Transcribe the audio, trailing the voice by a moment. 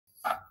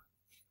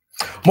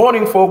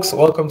Morning, folks.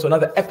 Welcome to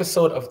another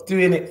episode of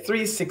Doing It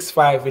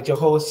 365 with your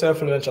host, Sir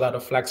Influential out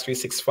of Flags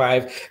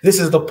 365. This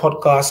is the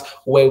podcast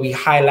where we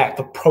highlight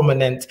the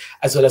prominent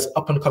as well as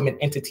up-and-coming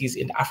entities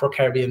in the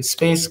Afro-Caribbean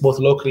space, both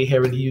locally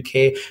here in the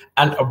UK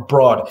and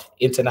abroad,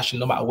 international,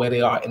 no matter where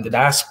they are in the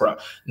diaspora.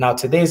 Now,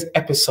 today's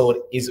episode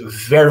is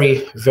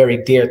very,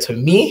 very dear to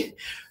me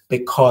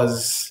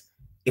because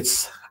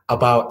it's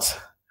about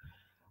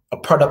a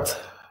product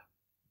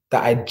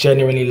that I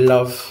genuinely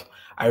love.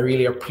 I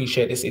really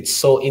appreciate this. It's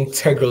so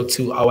integral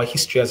to our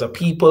history as a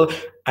people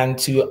and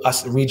to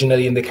us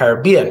regionally in the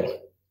Caribbean.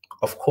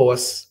 Of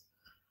course,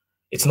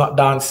 it's not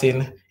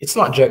dancing, it's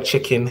not jerk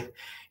chicken,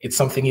 it's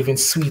something even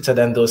sweeter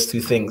than those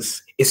two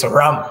things. It's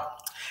rum.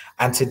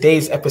 And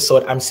today's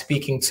episode, I'm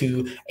speaking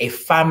to a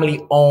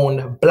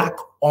family-owned,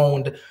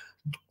 Black-owned,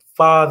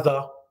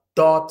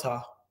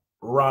 father-daughter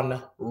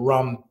run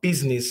rum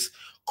business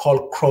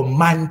called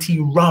Kromanti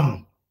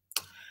Rum.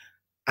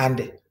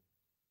 And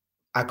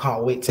I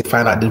can't wait to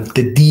find out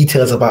the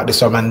details about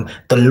this rum and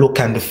the look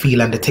and the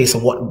feel and the taste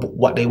and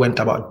what they went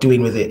about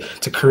doing with it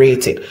to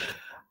create it.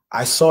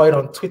 I saw it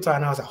on Twitter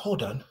and I was like,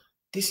 hold on,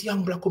 this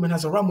young Black woman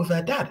has a rum with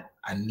her dad.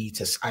 I need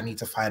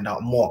to find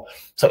out more.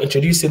 So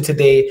introducing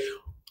today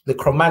the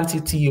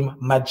Kromanti team,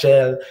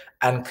 Majel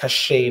and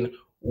Cashain.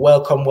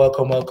 Welcome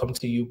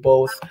to you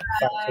both.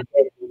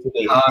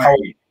 Hi.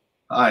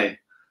 Hi.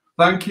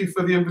 Thank you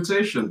for the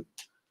invitation.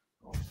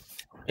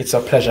 It's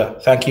a pleasure.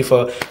 Thank you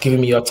for giving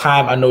me your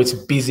time. I know it's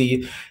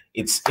busy.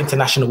 It's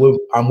International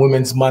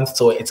Women's Month,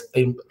 so it's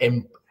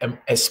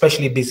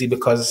especially busy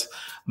because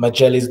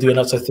Majel is doing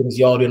lots of things.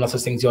 You're doing lots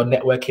of things. You're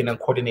networking and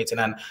coordinating,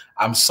 and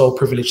I'm so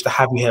privileged to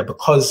have you here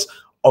because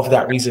of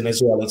that reason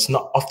as well. It's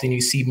not often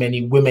you see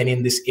many women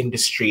in this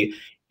industry.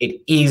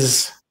 It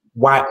is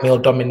white male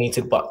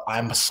dominated, but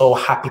I'm so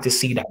happy to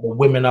see that the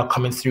women are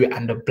coming through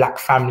and the Black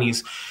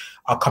families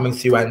are coming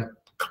through and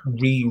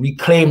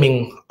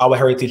reclaiming our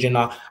heritage and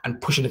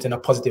pushing it in a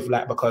positive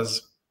light,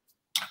 because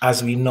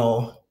as we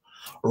know,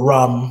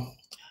 rum,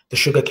 the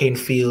sugarcane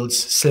fields,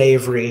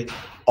 slavery,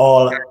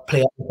 all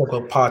play a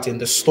critical part in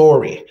the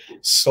story.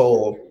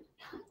 So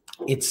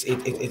it's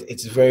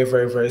very,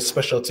 very, very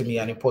special to me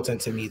and important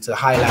to me to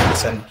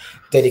highlight and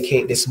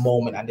dedicate this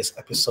moment and this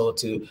episode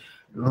to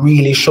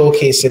really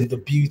showcasing the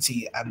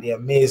beauty and the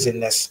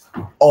amazingness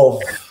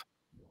of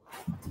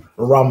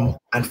rum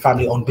and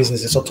family-owned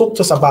businesses. So talk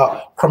to us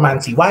about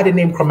Kromanti. Why the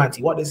name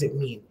Kromanti? What does it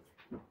mean?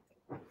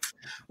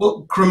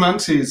 Well,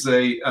 Kromanti is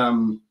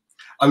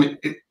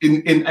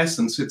in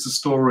essence, it's a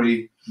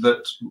story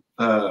that,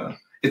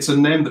 it's a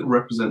name that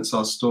represents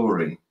our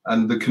story,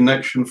 and the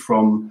connection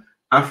from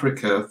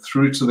Africa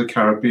through to the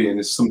Caribbean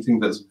is something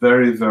that's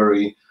very,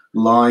 very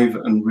live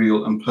and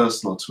real and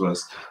personal to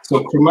us.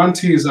 So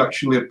Kromanti is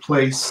actually a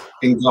place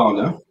in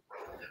Ghana.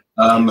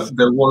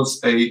 There was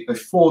a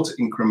fort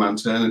in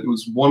Kromanti, and it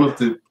was one of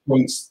the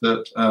points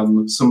that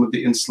some of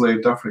the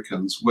enslaved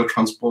Africans were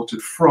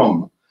transported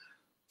from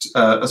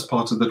as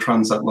part of the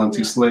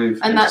transatlantic slave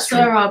and industry. That's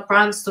where our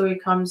brand story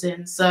comes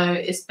in. So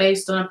it's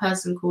based on a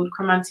person called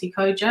Kromanti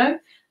Kojo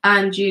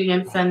and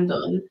Julian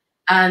Fendon,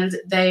 and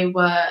they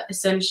were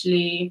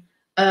essentially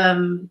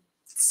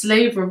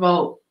slave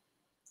revolt.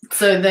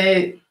 So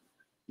they...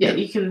 Yeah,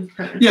 you can.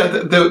 Yeah,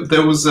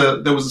 there was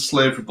a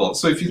slave revolt.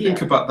 So if you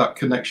think about that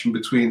connection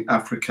between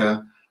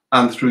Africa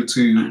and through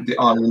to the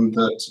island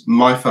that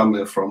my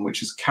family are from,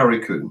 which is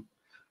Carriacou,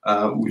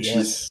 which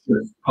is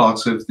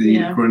part of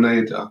the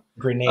Grenada.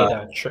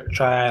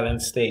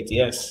 Tri-island state,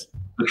 yes.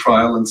 The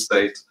Tri-island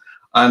state.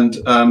 And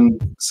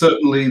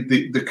certainly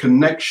the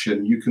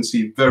connection you can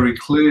see very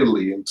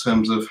clearly in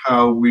terms of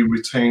how we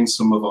retain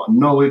some of our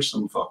knowledge,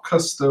 some of our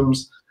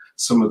customs,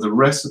 some of the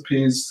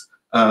recipes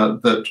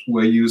that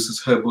were used as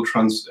herbal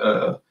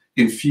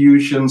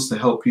infusions to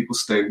help people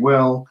stay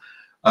well,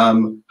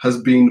 has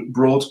been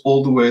brought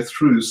all the way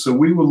through. So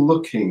we were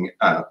looking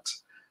at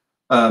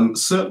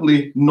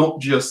certainly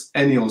not just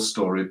any old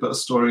story, but a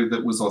story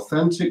that was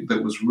authentic,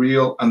 that was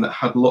real, and that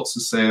had lots to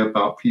say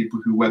about people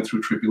who went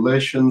through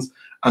tribulations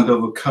and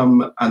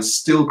overcome and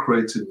still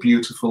created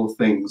beautiful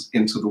things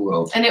into the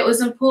world. And it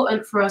was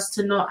important for us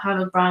to not have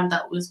a brand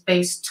that was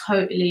based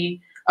totally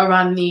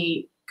around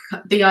the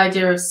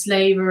idea of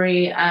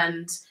slavery,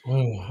 and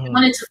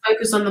wanted to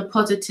focus on the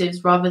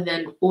positives rather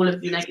than all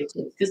of the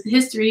negatives, because the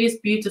history is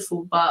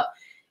beautiful, but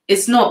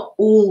it's not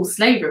all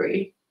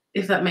slavery,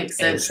 if that makes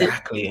sense.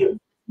 Exactly. It's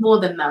more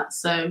than that.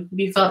 So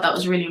we felt that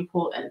was really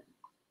important.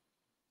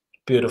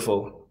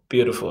 Beautiful.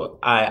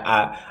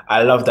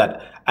 I love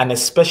that, and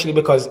especially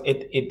because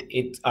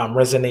it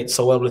resonates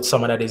so well with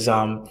someone that is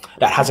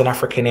that has an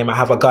African name. I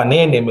have a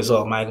Ghanaian name as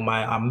well.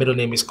 My middle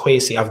name is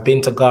Kwesi. I've been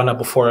to Ghana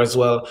before as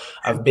well.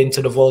 I've been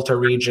to the Volta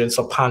region,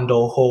 so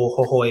Pando,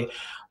 Hohoi,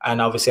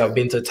 and obviously I've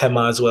been to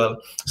Tema as well.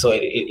 So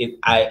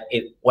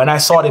when I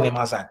saw the name, I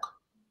was like,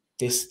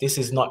 this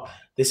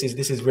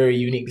is very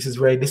unique. This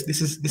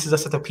is a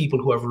set of people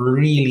who have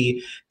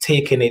really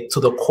taken it to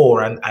the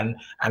core and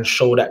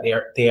show that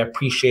they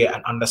appreciate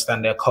and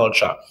understand their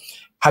culture.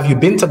 Have you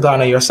been to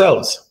Ghana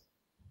yourselves?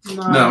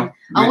 No.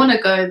 I want to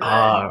go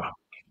there.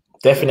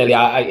 Definitely,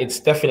 it's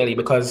definitely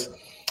because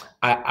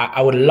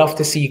I would love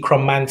to see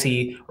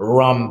Kromanti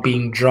rum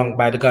being drunk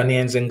by the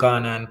Ghanaians in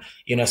Ghana,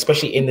 and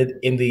especially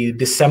in the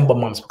December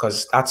months,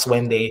 because that's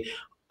when they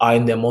are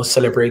in their most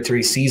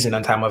celebratory season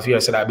and time of year.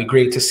 So that'd be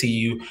great to see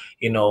you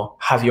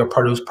have your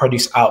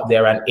produce out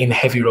there and in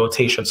heavy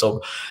rotation.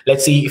 So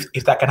let's see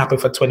if that can happen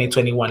for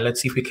 2021. Let's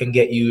see if we can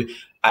get you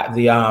at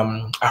the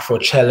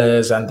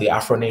Afrochellas and the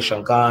Afro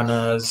Nation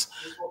Ghanas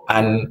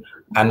and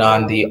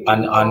on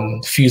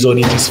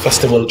Fusoni's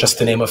festival, just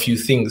to name a few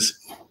things.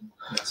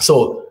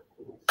 So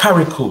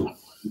Carriacou,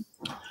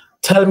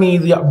 tell me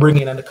the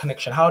upbringing and the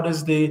connection. How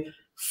does the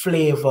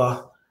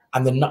flavor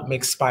and the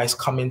nutmeg spice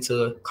come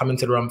into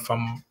the rum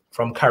from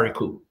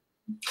Carriacou?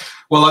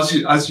 Well,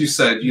 as you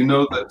said, you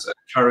know that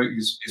Carriacou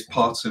is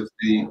part of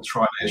the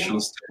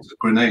tri-national state of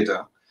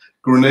Grenada.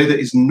 Grenada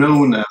is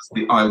known as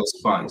the Isle of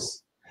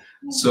Spice.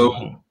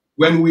 So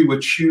when we were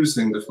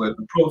choosing the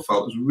flavor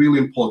profile, it was really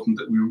important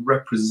that we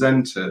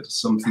represented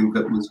something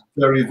that was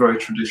very, very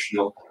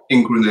traditional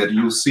in Grenada.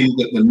 You'll see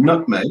that the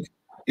nutmeg,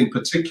 in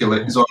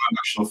particular, is on our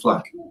national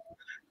flag.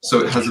 So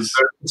it has a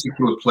very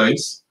particular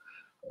place.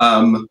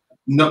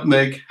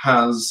 Nutmeg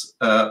has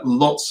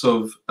lots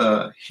of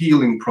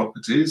healing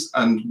properties,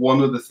 and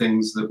one of the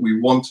things that we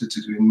wanted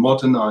to do in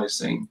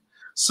modernizing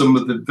some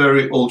of the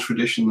very old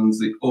traditions,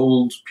 the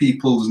old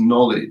people's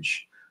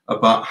knowledge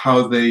about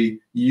how they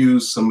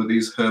use some of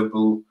these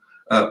herbal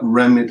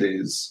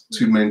remedies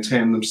to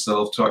maintain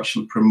themselves, to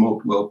actually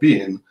promote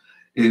well-being,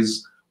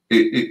 is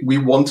we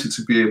wanted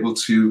to be able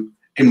to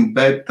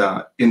embed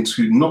that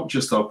into not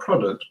just our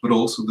product, but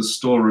also the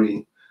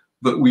story.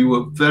 But we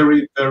were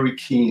very, very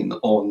keen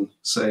on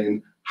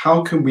saying,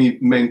 how can we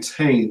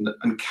maintain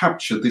and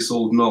capture this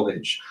old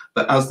knowledge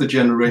that as the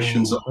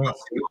generations are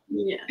passing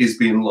on is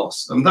being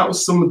lost? And that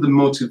was some of the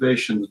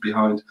motivations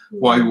behind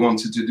why we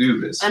wanted to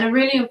do this. And a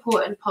really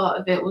important part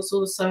of it was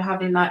also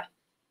having that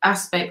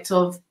aspect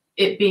of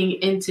it being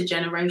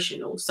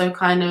intergenerational. So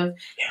kind of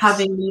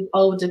having the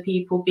older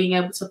people being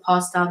able to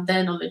pass down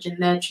their knowledge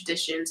and their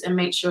traditions and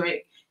make sure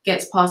it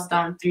gets passed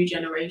down through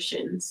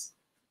generations.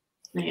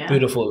 Yeah.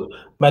 Beautiful.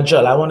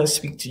 Majel, I want to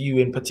speak to you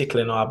in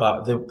particular now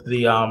about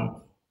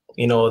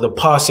the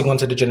passing on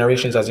to the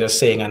generations, as you're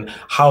saying, and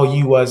how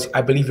you was,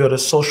 I believe you're the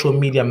social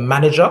media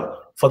manager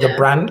for the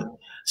brand.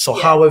 So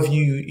how have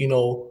you,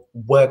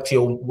 worked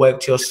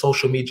your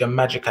social media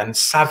magic and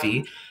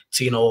savvy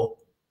to,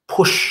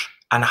 push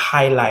and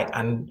highlight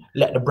and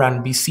let the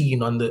brand be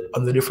seen on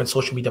the different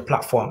social media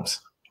platforms?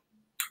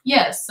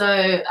 Yeah,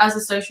 so as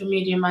a social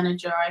media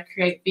manager, I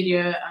create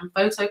video and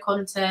photo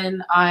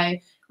content.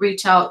 I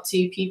reach out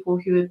to people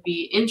who would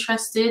be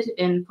interested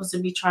in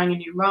possibly trying a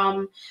new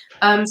rum.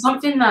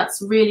 Something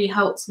that's really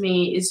helped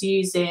me is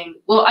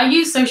I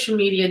use social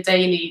media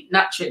daily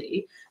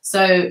naturally.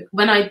 So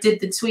when I did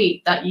the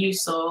tweet that you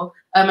saw,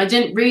 I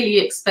didn't really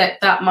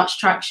expect that much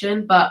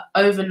traction, but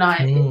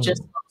overnight it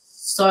just got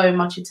so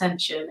much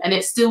attention, and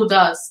it still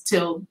does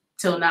till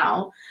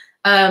now.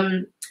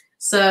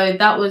 So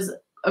that was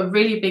a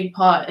really big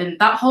part, and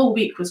that whole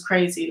week was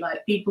crazy.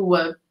 Like, people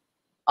were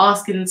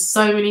asking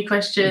so many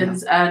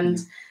questions, and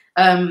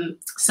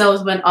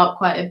sales went up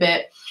quite a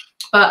bit.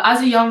 But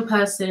as a young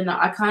person,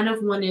 I kind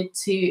of wanted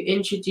to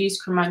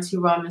introduce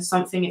Kromanti Rum as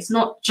something. It's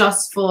not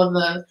just for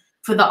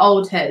the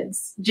old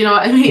heads. Do you know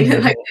what I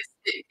mean? Like,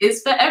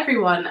 it's for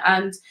everyone,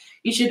 and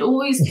you should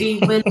always be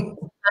willing to learn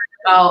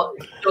about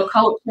your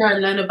culture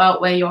and learn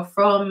about where you're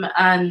from.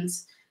 And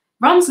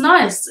rum's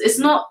nice. It's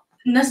not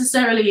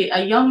necessarily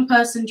a young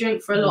person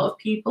drink for a lot of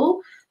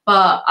people,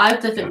 but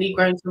I've definitely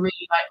grown to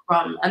really like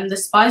rum. And the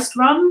spiced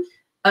rum,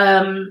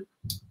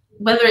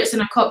 whether it's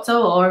in a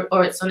cocktail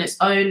or it's on its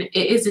own, it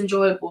is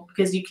enjoyable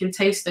because you can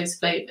taste those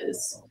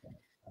flavors.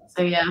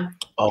 So yeah.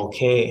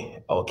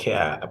 Okay,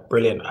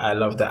 brilliant. I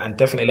love that. And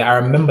definitely, I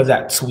remember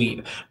that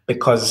tweet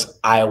because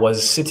I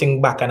was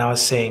sitting back and I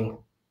was saying,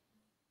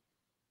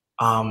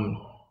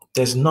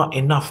 there's not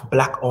enough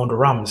black-owned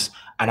rums.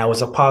 And I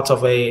was a part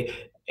of a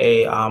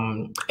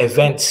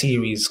event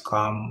series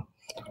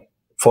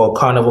for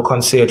Carnival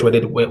Concierge where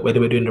they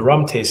were doing the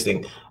rum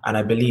tasting, and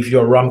I believe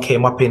your rum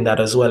came up in that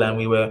as well. And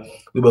we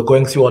were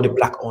going through all the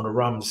black-owned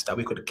rums that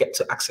we could get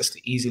to access to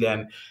easily,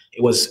 and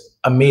it was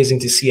amazing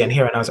to see and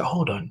hear. And I was like,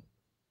 hold on,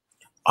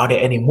 are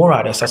there any more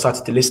out there? So I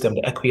started to list them: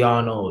 the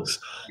Equianos,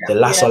 the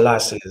Las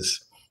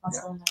Olasses,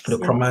 the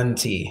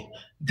Kromanti,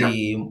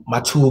 the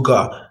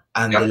Matuga,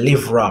 and the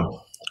Live rum.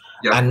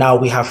 And now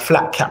we have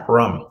flat cap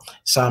rum.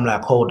 So I'm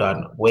like, hold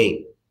on,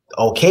 wait.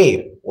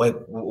 Okay,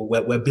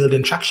 we're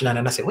building traction. And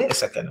then I said, wait a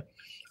second,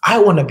 I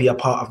want to be a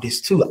part of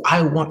this too.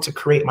 I want to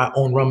create my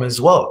own rum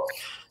as well.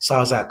 So I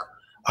was like,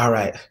 all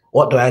right,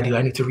 what do? I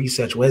need to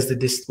research. Where's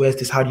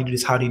this? How do you do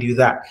this? How do you do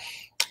that?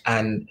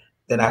 And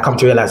then I come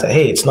to realize that,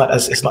 hey, it's not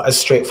as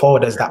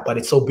straightforward as that, but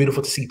it's so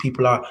beautiful to see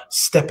people are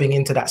stepping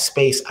into that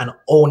space and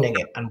owning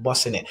it and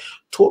bossing it.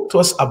 Talk to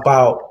us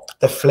about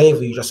the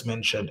flavor you just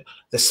mentioned,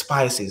 the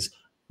spices.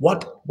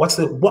 What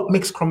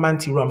makes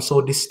Kromanti rum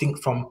so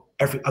distinct from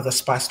every other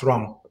spiced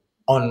rum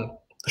on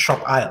the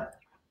shop aisle?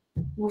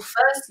 Well,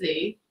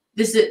 firstly,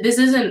 this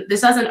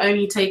hasn't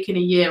only taken a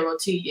year or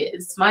 2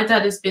 years. My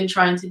dad has been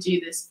trying to do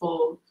this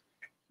for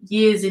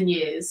years and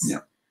years.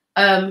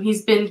 Yeah.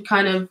 He's been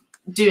kind of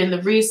doing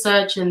the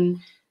research, and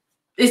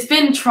it's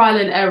been trial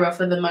and error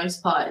for the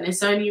most part. And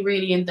it's only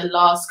really in the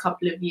last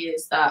couple of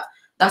years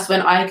that's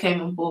when I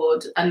came on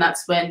board, and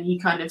that's when he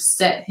kind of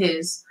set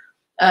his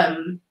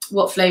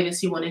what flavors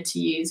he wanted to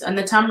use. And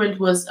the tamarind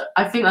was,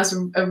 I think that's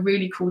a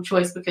really cool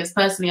choice, because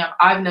personally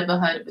I've never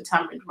heard of a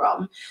tamarind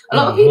rum. A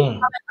lot of people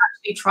haven't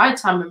actually tried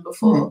tamarind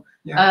before.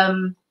 Yeah.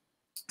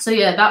 So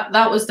yeah,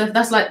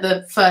 that's like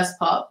the first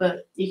part,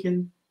 but you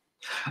can.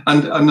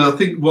 And I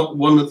think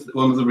one of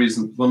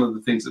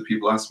the things that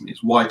people ask me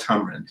is, why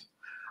tamarind?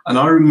 And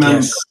I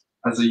remember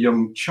as a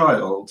young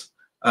child,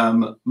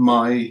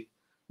 my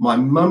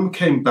mum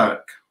came back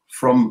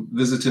from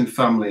visiting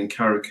family in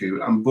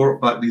Carriacou and brought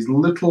back these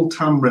little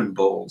tamarind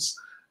balls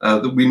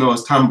that we know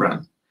as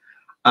tambran.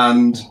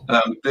 And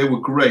they were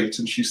great.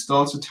 And she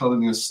started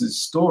telling us these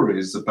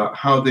stories about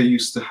how they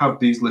used to have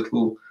these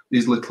little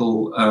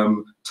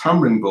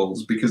tamarind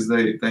balls, because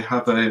they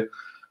have a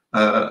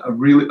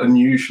really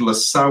unusual, a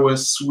sour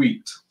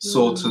sweet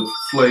sort of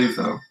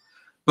flavor,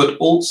 but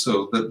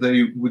also that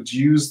they would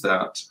use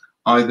that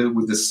either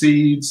with the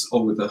seeds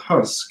or with the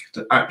husk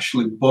to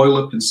actually boil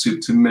up in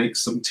soup to make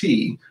some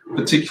tea,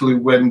 particularly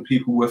when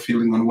people were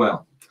feeling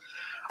unwell.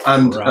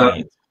 And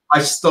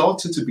I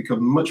started to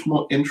become much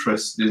more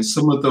interested in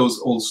some of those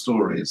old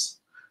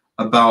stories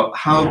about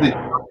how the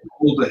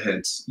older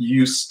heads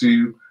used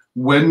to,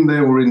 when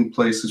they were in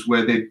places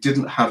where they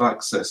didn't have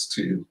access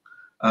to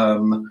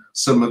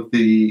some of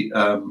the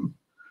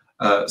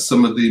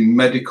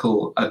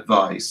medical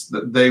advice,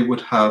 that they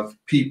would have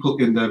people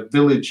in their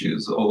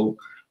villages, or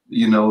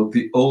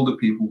the older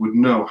people would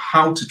know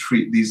how to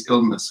treat these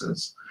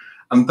illnesses.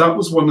 And that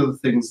was one of the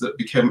things that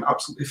became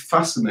absolutely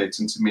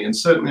fascinating to me. And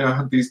certainly I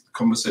had these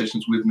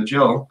conversations with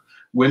Majel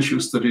when she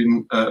was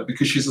studying,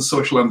 because she's a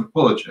social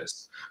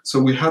anthropologist. So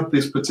we had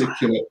this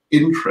particular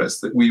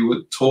interest that we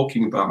were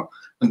talking about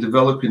and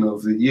developing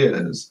over the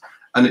years.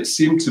 And it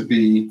seemed to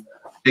be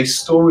a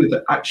story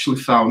that actually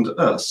found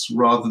us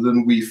rather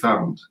than we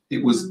found.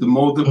 It was the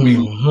more that we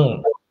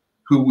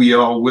who we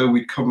are, where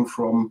we come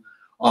from,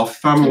 our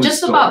family and just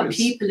stories. About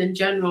people in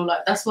general,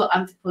 like that's what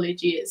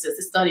anthropology is. It's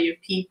the study of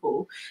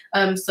people.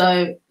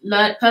 So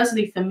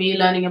personally for me,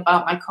 learning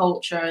about my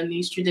culture and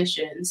these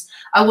traditions,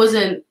 I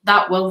wasn't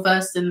that well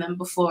versed in them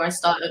before I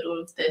started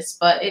all of this,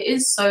 but it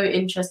is so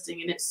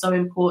interesting and it's so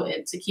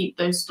important to keep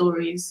those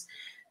stories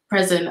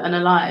present and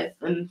alive.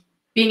 And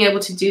being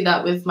able to do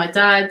that with my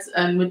dad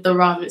and with the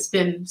rum, it's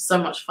been so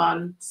much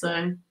fun.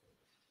 So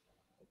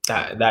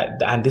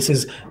and this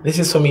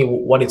is for me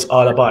what it's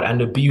all about,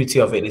 and the beauty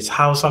of it is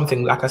how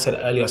something, like I said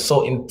earlier,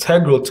 so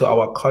integral to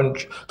our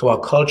country, to our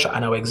culture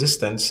and our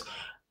existence,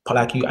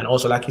 like you, and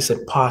also like you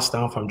said, passed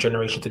down from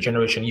generation to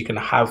generation. You can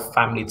have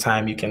family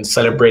time, you can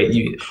celebrate,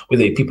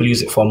 with it, people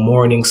use it for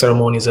mourning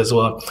ceremonies as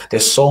well.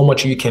 There's so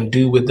much you can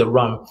do with the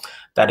rum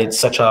that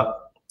it's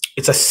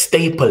a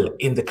staple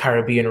in the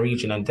Caribbean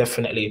region, and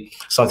definitely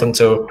something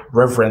to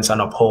reverence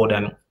and uphold.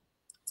 And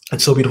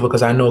it's so beautiful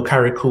because I know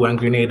Carriacou and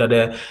Grenada,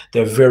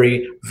 they're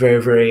very,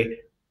 very, very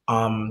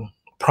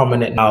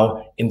prominent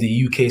now in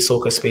the UK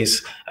soca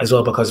space as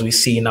well, because we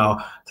see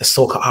now the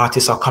soca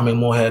artists are coming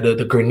more here. The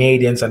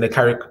Grenadians and the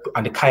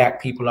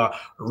kayak people are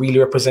really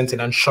representing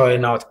and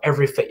showing out.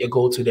 Every fete you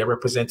go to, they're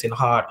representing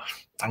hard,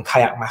 and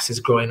kayak mass is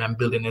growing and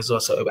building as well.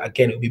 So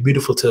again, it would be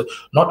beautiful to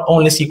not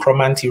only see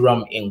Kromanti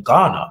Rum in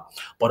Ghana,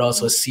 but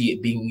also see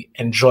it being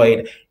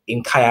enjoyed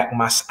in kayak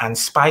mass and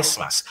spice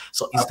mass.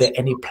 So is there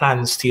any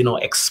plans to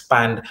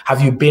expand?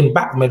 Have you been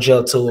back,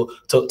 Majel, to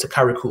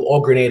Carriacou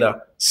or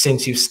Grenada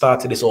since you've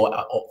started this,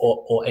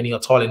 or any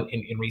at all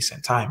in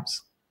recent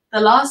times? The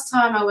last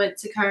time I went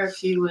to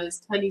Carriacou was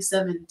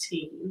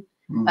 2017,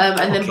 and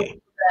then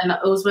it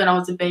was when I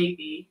was a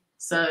baby.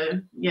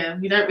 So yeah,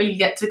 we don't really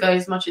get to go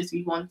as much as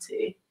we want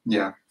to.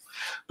 Yeah,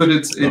 but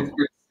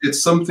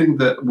it's something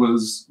that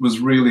was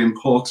really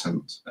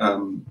important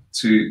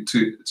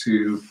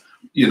to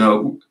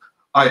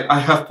I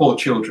have 4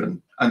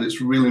 children, and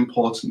it's really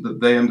important that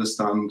they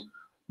understand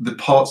the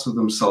parts of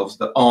themselves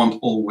that aren't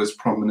always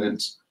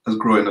prominent as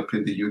growing up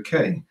in the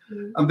UK.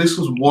 And this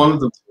was one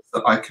of the things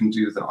that I can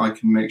do, that I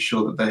can make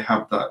sure that they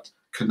have that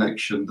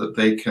connection, that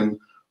they can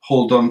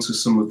hold on to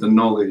some of the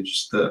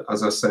knowledge that,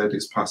 as I said,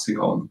 is passing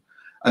on.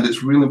 And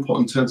it's really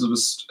important in terms of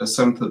a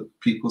sense of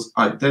people's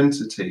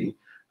identity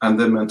and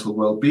their mental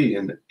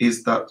well-being,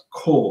 is that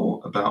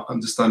core about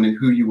understanding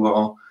who you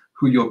are,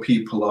 who your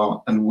people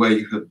are, and where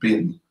you have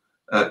been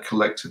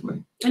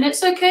collectively. And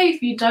it's okay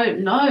if you don't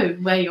know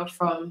where you're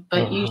from,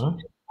 but you should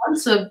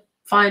want to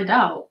find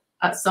out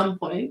at some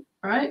point,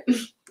 right?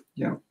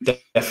 Yeah,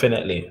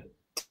 definitely.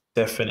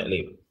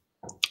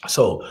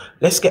 So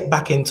let's get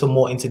back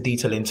into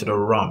detail into the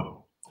rum.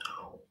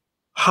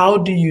 How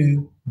do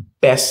you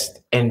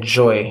best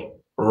enjoy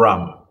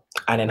rum?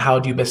 And then how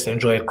do you best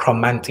enjoy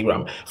Kromanti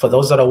Rum? For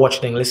those that are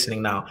watching and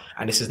listening now,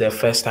 and this is their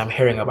first time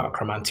hearing about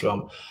Kromanti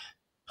Rum,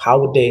 how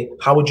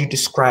would you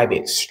describe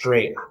it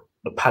straight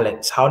the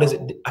palates? How does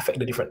it affect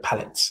the different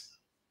palates?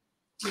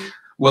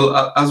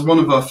 Well, as one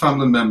of our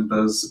family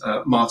members,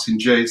 Martin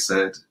J,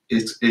 said,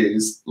 it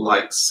is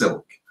like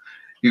silk.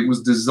 It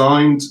was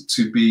designed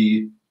to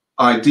be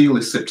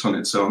ideally sipped on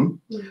its own.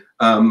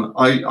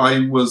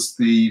 I was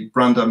the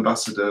brand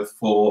ambassador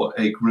for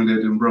a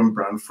Grenadian rum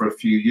brand for a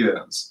few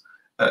years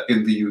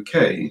in the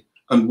UK.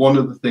 And one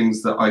of the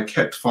things that I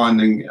kept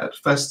finding at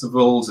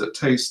festivals, at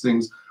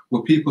tastings,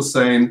 were people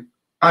saying,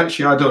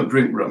 actually, I don't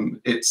drink rum.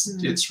 It's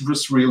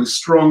just really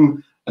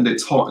strong and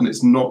it's hot and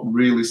it's not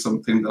really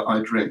something that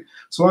I drink.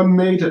 So I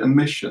made it a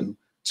mission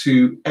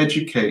to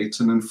educate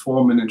and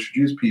inform and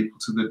introduce people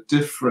to the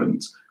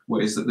different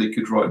ways that they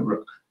could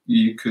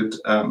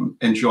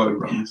enjoy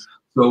rum.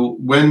 So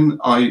when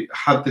I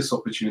had this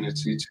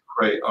opportunity to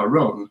create our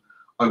own,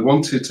 I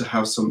wanted to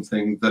have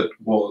something that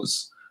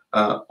was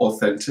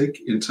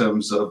authentic in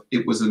terms of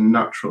it was a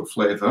natural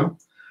flavor,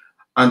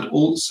 and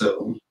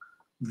also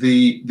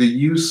the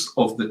use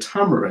of the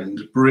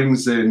tamarind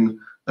brings in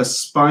a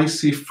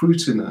spicy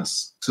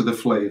fruitiness to the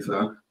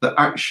flavor that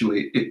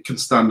actually it can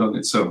stand on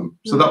its own.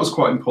 So that was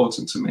quite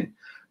important to me.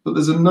 But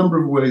there's a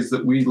number of ways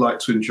that we like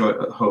to enjoy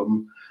it at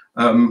home,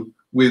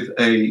 with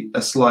a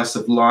slice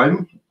of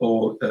lime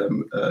or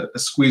a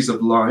squeeze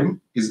of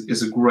lime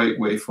is a great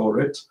way for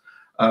it.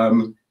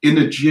 In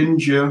a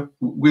ginger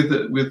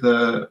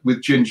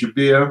with ginger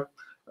beer,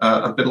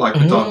 a bit like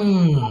the dark.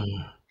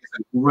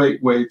 A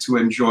great way to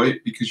enjoy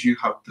it because you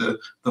have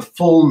the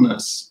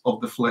fullness of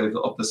the flavor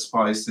of the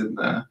spice in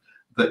there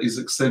that is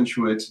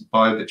accentuated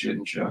by the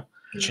ginger.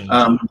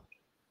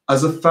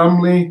 As a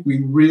family,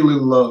 we really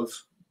love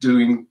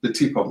doing the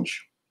tea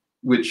punch,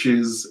 which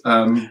is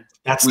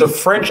that's the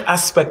French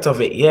aspect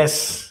of it.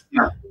 Yes.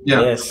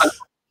 Yes.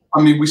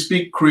 I mean, we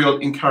speak Creole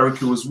in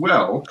Carriacou as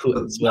well.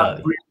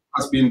 That really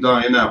has been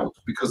dying out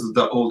because of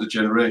that older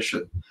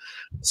generation.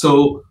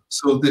 So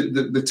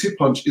the tea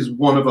punch is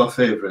one of our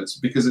favorites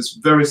because it's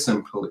very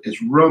simple.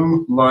 It's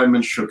rum, lime,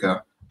 and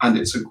sugar, and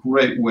it's a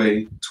great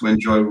way to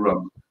enjoy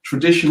rum.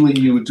 Traditionally,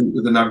 you would do it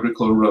with an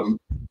agricole rum,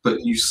 but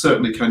you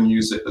certainly can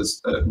use it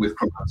as with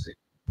Kromanti.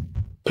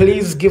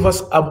 Please give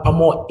us a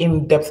more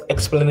in-depth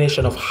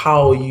explanation of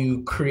how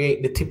you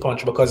create the tea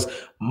punch, because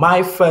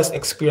my first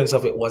experience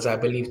of it was, I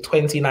believe,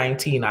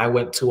 2019. I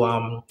went to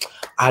I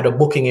had a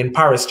booking in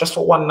Paris just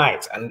for one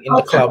night, and in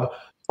the club.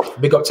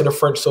 Big up to the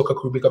French soca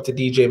crew, big up to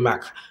DJ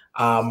Mac.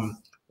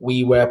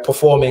 We were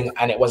performing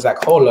and it was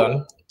like, hold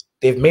on,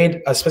 they've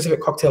made a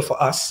specific cocktail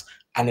for us,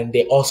 and then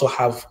they also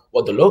have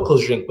what the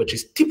locals drink, which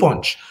is tea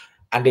punch.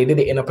 And they did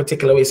it in a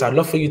particular way. So I'd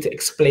love for you to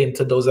explain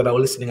to those that are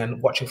listening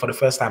and watching for the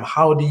first time,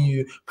 how do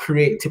you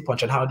create tea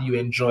punch and how do you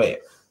enjoy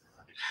it?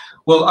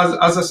 Well,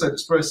 as I said,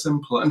 it's very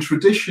simple. And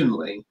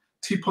traditionally,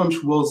 tea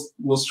punch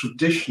was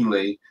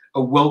traditionally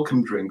a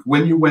welcome drink.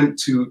 When you went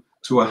to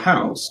a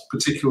house,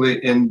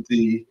 particularly in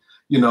the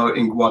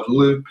in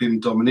Guadeloupe, in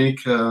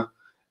Dominica,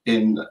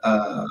 in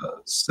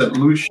St.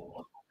 Lucia,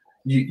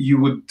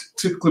 you would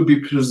typically be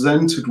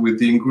presented with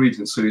the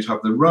ingredients. So you'd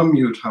have the rum,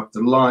 you would have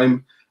the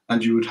lime,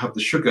 and you would have the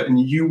sugar, and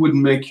you would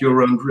make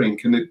your own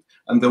drink.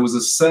 And there was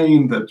a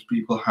saying that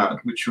people had,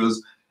 which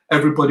was,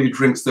 everybody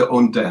drinks their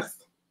own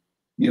death.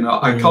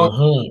 I can't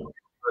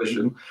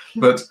version,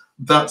 but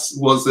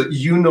was that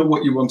you know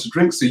what you want to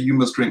drink, so you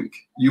must drink.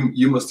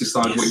 You must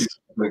decide what you want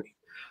to drink.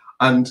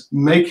 And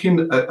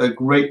making a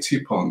great tea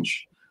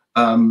punch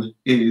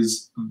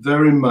is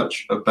very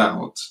much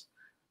about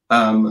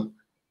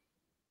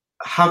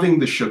having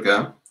the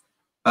sugar,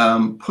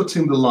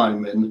 putting the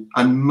lime in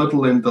and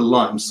muddling the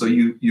lime. So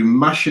you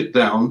mash it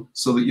down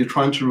so that you're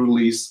trying to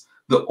release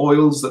the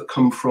oils that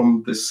come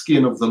from the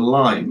skin of the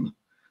lime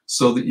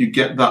so that you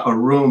get that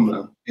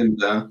aroma in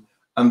there.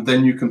 And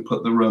then you can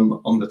put the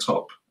rum on the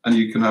top and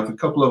you can have a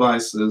couple of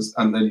ices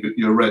and then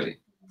you're ready.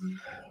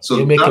 So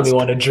you're making me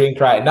want to drink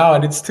right now,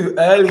 and it's too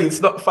early.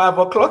 It's not 5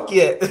 o'clock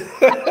yet.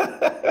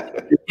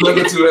 It's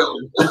never too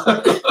early.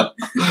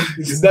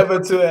 It's never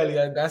too early,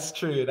 and that's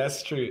true.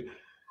 That's true.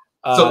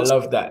 I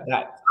love that.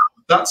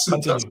 That's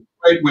a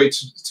great way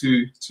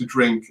to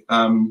drink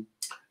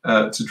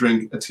a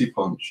tea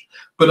punch.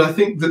 But I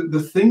think that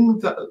the thing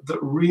that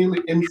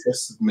really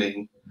interested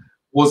me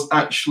was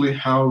actually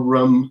how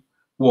rum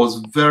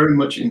was very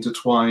much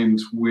intertwined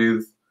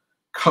with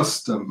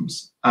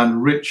customs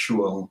and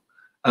ritual.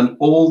 And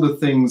all the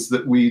things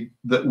that we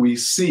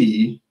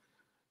see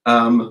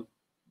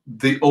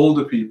the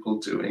older people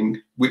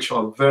doing, which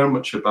are very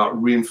much about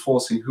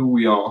reinforcing who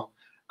we are,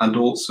 and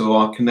also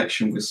our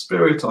connection with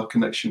spirit, our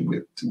connection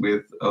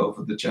with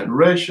over the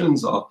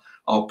generations.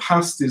 Our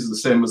past is the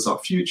same as our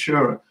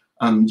future,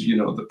 and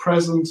the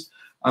present.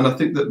 And I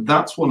think that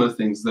that's one of the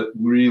things that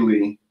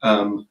really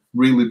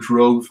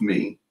drove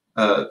me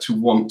to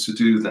want to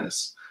do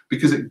this,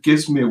 because it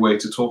gives me a way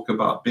to talk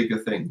about bigger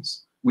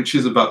things, which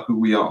is about who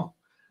we are.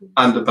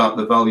 And about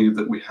the value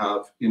that we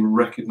have in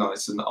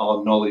recognizing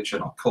our knowledge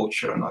and our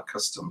culture and our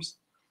customs.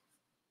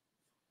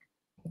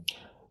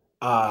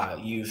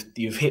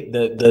 You've hit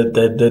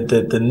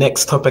the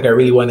next topic I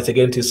really wanted to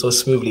get into so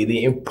smoothly,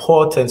 the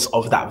importance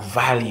of that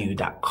value,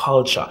 that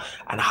culture,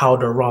 and how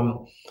the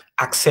rum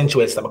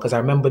accentuates that. Because I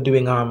remember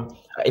doing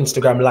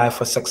Instagram live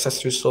for Success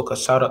Through Soca.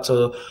 Shout out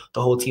to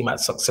the whole team at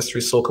Success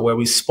Through Soca, where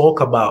we spoke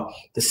about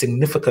the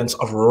significance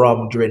of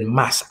rum during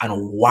mass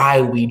and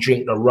why we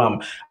drink the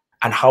rum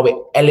and how it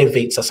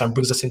elevates us and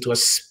brings us into a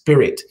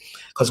spirit.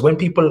 Because when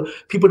people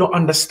don't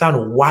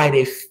understand why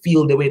they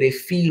feel the way they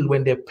feel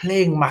when they're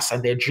playing mass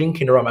and they're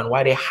drinking rum, and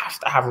why they have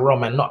to have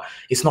rum and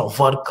it's not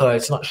vodka,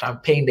 it's not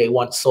champagne they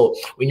want. So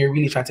when you're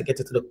really trying to get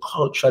into the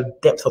cultural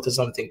depth of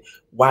something,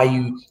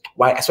 why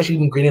especially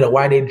in Grenada,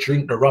 why they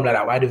drink the rum like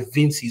that, why the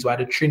Vincies, why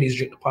the Trinis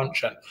drink the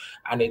punch,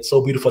 and it's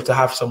so beautiful to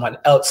have someone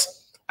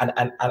else and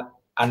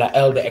an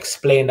elder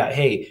explain that,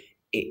 hey,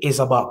 it is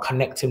about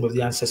connecting with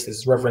the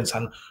ancestors' reverence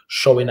and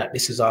showing that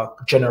this is a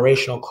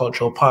generational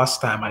cultural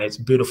pastime, and it's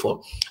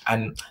beautiful,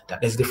 and that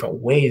there's different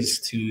ways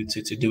to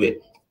do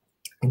it.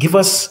 Give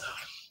us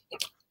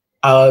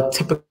a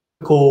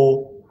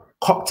typical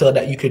cocktail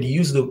that you could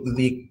use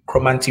the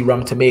Kromanti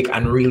rum to make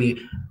and really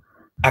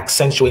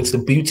accentuates the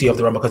beauty of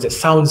the rum, because it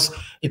sounds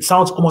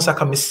almost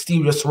like a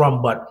mysterious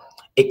rum, but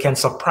it can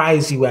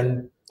surprise you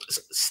and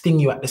sting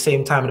you at the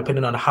same time,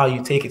 depending on how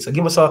you take it. So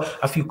give us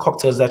a few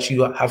cocktails that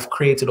you have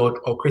created or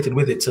created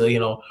with it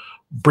to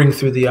bring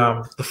through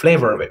the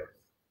flavor of it.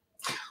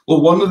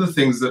 Well, one of the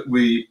things that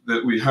we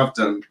have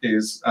done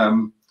is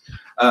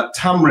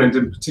tamarind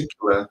in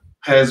particular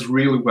pairs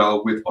really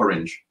well with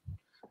orange.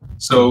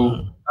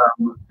 So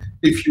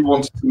if you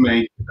wanted to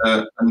make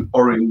an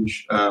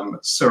orange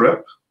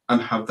syrup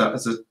and have that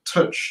as a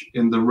touch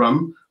in the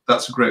rum,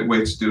 that's a great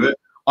way to do it.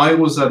 I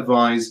always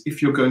advise,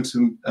 if you're going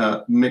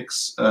to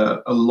mix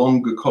a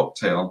longer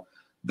cocktail,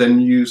 then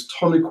use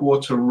tonic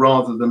water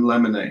rather than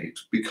lemonade,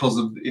 because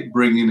of it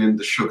bringing in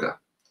the sugar,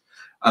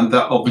 and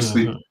that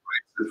obviously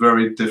creates a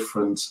very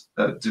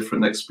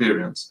different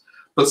experience.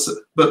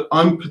 But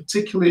I'm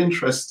particularly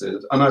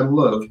interested, and I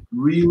love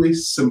really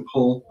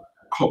simple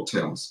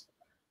cocktails.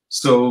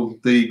 So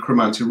the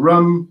Kromanti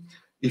rum,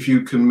 if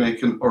you can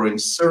make an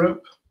orange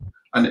syrup,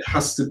 and it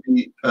has to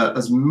be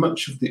as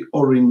much of the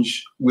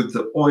orange with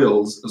the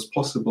oils as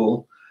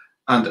possible,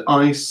 and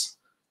ice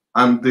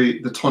and the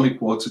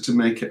tonic water to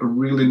make it a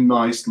really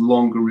nice,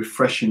 longer,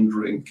 refreshing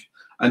drink.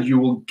 And you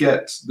will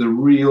get the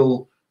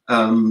real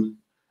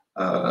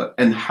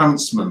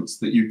enhancements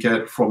that you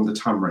get from the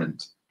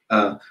tamarind.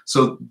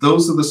 So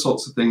those are the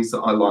sorts of things that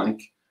I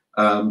like,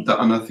 and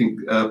I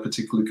think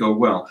particularly go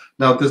well.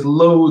 Now there's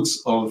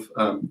loads of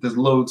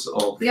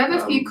we have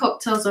a few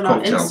cocktails on our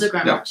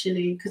Instagram,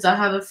 actually, because I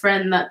have a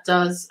friend that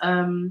does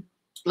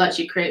like,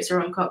 she creates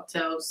her own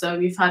cocktails. So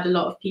we've had a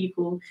lot of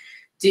people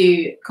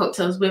do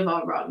cocktails with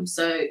our rum.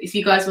 So if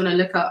you guys want to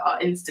look at our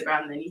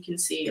Instagram, then you can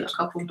see a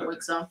couple more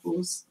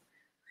examples.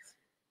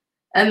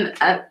 And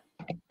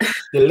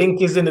the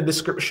link is in the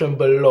description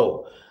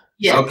below.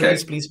 Yeah.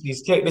 So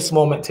please take this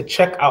moment to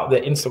check out the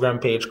Instagram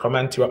page,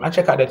 Kromanti Rum, and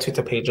check out their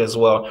Twitter page as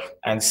well,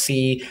 and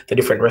see the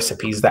different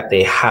recipes that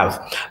they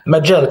have.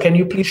 Majel, can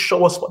you please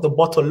show us what the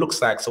bottle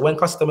looks like? So when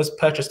customers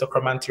purchase the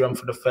Kromanti Rum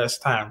for the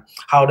first time,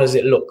 how does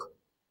it look?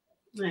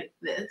 Like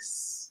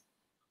this.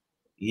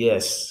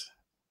 Yes.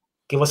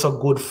 Give us a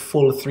good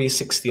full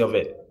 360 of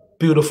it.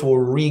 Beautiful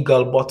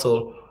regal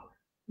bottle.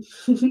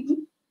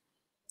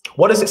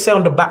 What does it say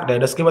on the back there?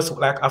 Just give us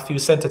like a few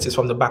sentences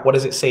from the back. What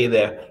does it say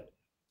there?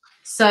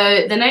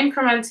 So the name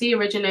Kromanti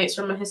originates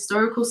from a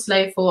historical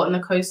slave fort on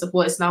the coast of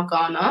what is now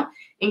Ghana.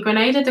 In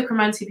Grenada, the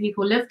Kromanti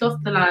people lived off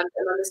the land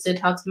and understood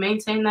how to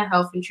maintain their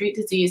health and treat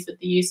disease with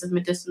the use of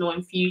medicinal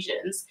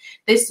infusions.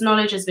 This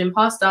knowledge has been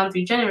passed down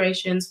through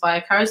generations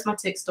via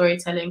charismatic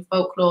storytelling,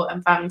 folklore,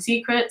 and family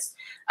secrets.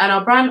 And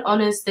our brand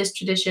honors this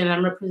tradition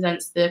and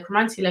represents the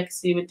Kromanti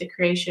legacy with the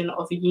creation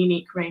of a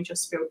unique range of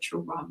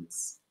spiritual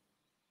rums.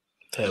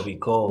 There we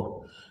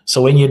go.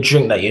 So when you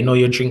drink that, you know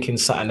you're drinking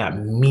something that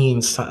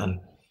means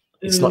something.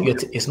 It's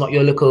not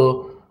your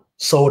little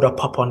soda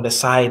pop on the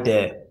side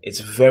there. It's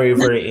very,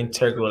 very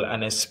integral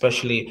and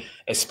especially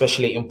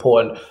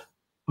important.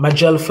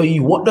 Majel, for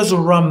you, what does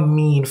rum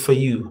mean for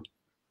you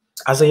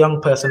as a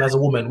young person, as a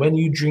woman? When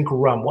you drink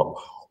rum,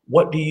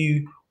 what do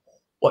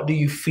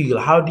you feel?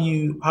 How do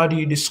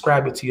you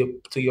describe it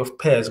to your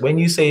peers? When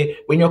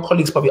your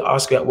colleagues probably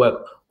ask you at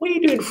work, what are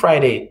you doing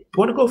Friday? Do you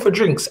want to go for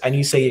drinks? And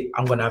you say,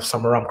 I'm gonna have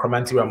some rum,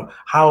 Kromanti rum.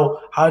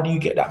 How do you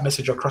get that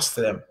message across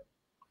to them?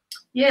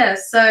 Yeah,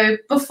 so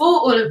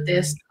before all of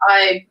this,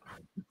 I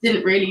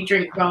didn't really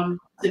drink rum,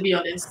 to be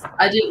honest.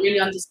 I didn't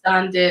really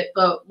understand it,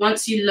 but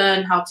once you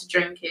learn how to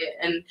drink it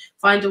and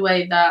find a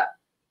way that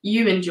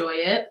you enjoy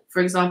it,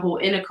 for example,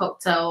 in a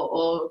cocktail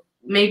or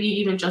maybe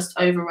even just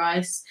over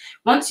ice,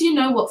 once you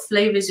know what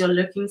flavors you're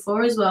looking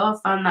for as well, I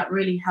found that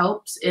really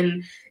helps.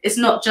 It's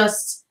not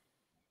just,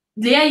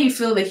 yeah, you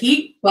feel the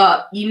heat,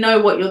 but you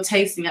know what you're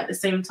tasting at the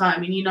same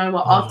time, and you know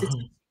what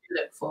aftertaste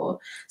look for.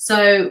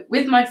 So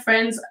with my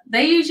friends,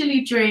 they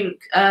usually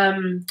drink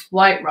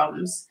white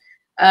rums,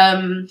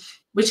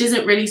 which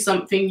isn't really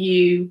something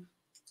you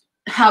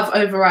have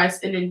over ice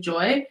and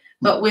enjoy,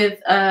 But with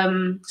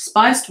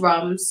spiced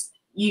rums,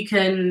 you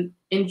can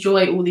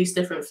enjoy all these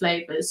different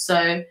flavors.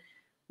 So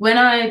when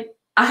I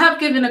have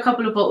given a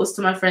couple of bottles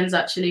to my friends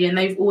actually, and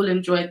they've all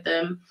enjoyed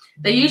them.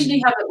 They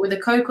usually have it with a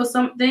Coke or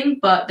something,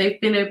 but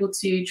they've been able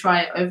to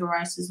try it over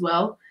ice as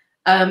well.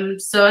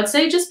 So I'd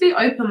say just be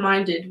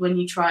open-minded when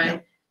you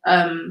try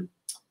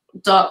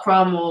dark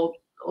rum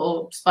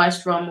or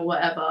spiced rum or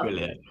whatever.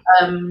 Brilliant.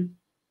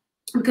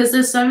 Because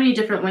there's so many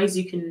different ways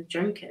you can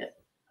drink it.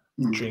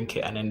 Drink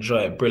it and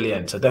enjoy it.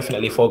 Brilliant. So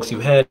definitely, folks,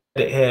 you've heard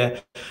it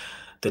here.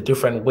 The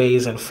different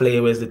ways and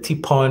flavors, the tea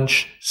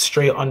punch,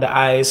 straight on the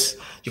ice.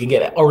 You can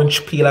get an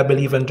orange peel, I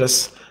believe, and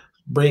just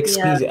squeeze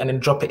it and then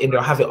drop it in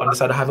there. Have it on the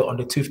side, have it on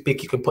the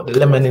toothpick. You can put the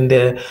lemon in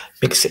there,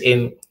 mix it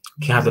in.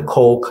 You can have the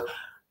Coke.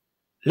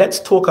 Let's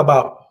talk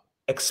about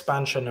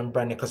expansion and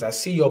branding, because I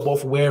see you're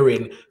both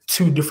wearing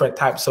two different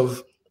types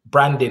of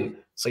branding.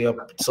 So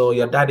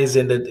your dad is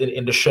in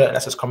the shirt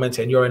that says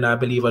Kromanti, and you're in, I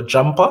believe, a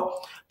jumper.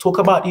 Talk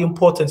about the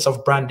importance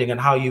of branding and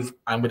how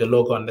and with the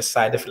logo on the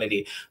side,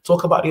 definitely.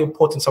 Talk about the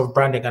importance of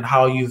branding and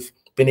how you've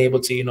been able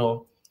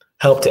to,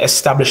 help to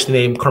establish the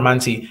name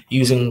Kromanti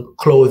using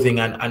clothing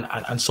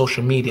and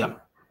social media.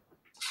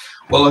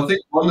 Well, I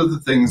think one of the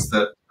things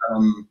that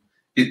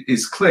it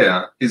is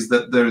clear is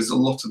that there is a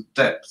lot of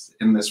depth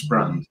in this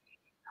brand,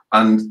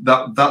 and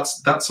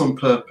that's on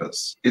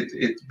purpose.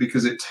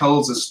 Because it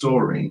tells a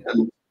story,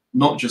 and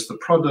not just the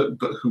product,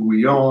 but who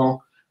we are,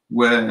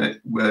 where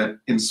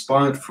we're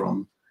inspired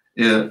from,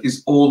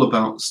 is all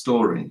about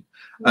story.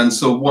 And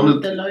so one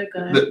of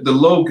the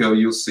logo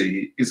you'll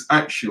see is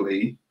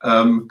actually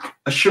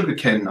a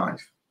sugarcane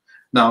knife.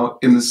 Now,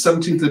 in the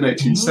 17th and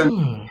 18th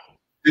century,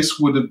 this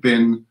would have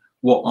been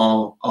what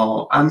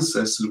our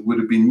ancestors would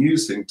have been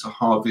using to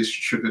harvest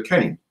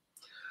sugarcane.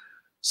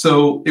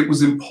 So it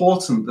was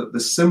important that the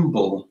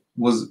symbol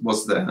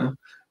was there,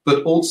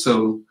 but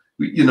also,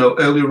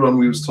 earlier on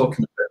we was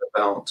talking a bit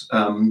about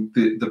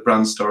the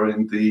brand story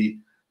and the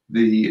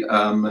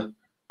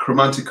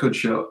Kromanti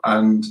Rum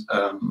and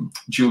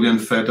Julian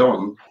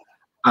Fedon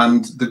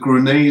and the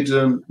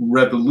Grenadian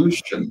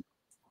Revolution,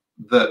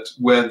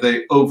 where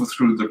they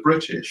overthrew the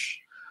British.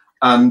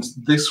 And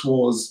this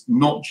was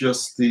not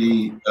just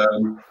the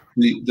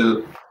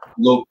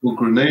local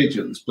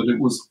Grenadians, but it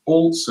was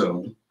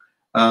also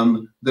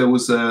there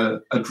was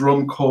a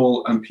drum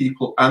call, and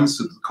people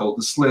answered the call.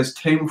 The slaves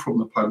came from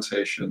the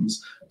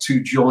plantations to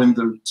join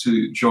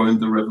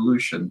the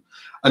revolution.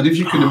 And if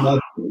you can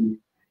imagine,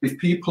 if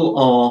people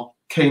are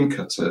cane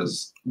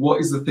cutters, what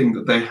is the thing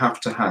that they have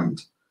to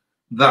hand?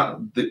 That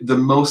the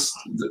most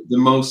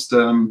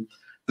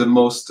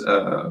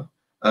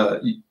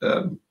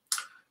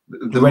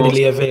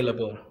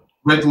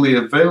readily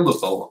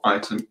available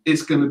item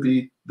is going to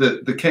be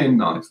the cane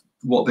knife.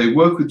 What they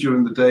work with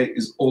during the day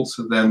is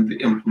also then the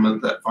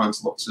implement that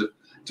finds lots of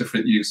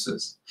different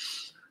uses.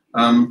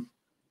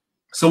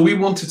 So we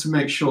wanted to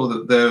make sure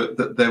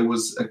that there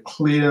was a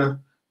clear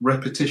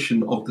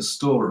repetition of the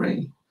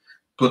story,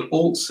 but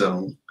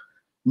also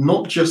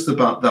not just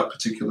about that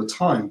particular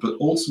time, but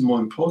also more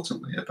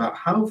importantly about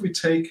how have we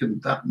taken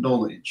that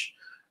knowledge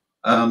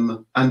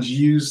and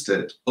used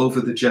it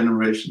over the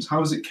generations. How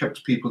has it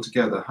kept people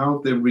together? How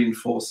have they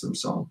reinforced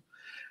themselves?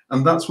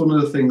 And that's one of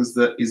the things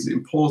that is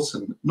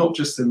important, not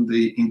just in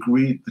the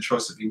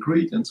choice of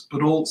ingredients,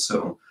 but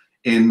also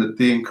in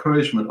the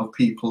encouragement of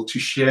people to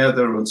share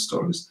their own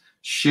stories,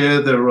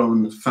 share their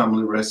own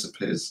family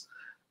recipes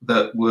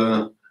that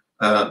were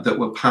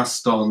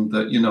passed on.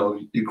 That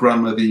your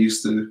grandmother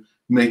used to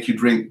make you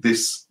drink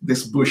this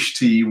bush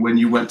tea when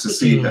you went to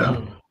see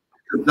her.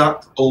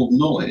 That old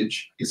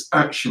knowledge is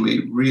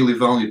actually really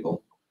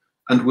valuable,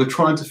 and we're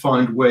trying to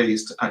find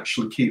ways to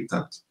actually keep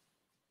that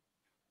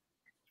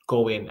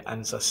going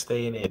and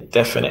sustain it.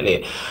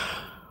 Definitely,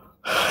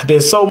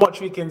 there's so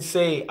much we can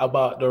say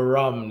about the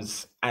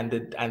rums and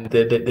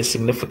the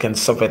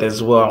significance of it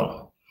as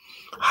well.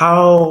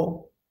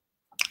 How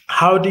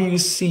do you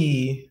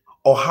see,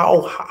 or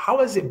how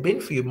has it been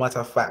for you, matter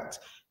of fact,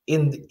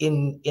 in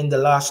the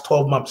last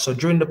 12 months? So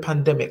during the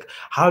pandemic,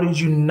 how did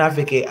you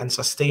navigate and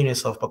sustain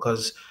yourself?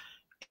 Because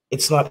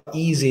it's not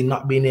easy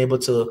not being able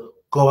to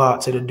go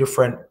out to the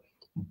different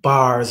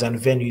bars and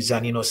venues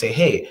and say,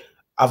 hey,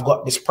 I've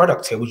got this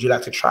product here, would you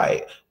like to try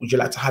it? Would you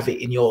like to have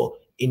it in your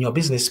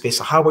business space?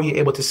 So how were you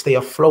able to stay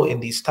afloat in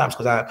these times?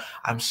 Because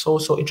I'm so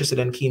interested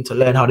and keen to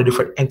learn how the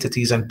different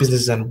entities and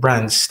businesses and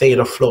brands stayed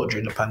afloat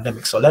during the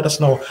pandemic. So let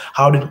us know,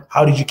 how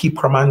did you keep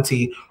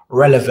Kromanti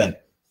relevant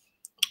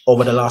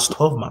over the last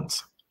 12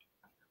 months?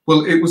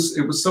 Well, it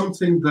was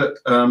something that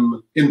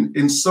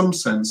in some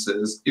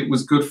senses it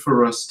was good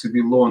for us to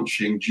be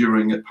launching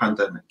during a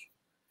pandemic,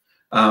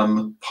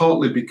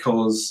 partly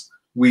because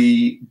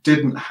we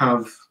didn't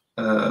have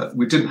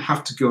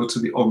to go to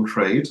the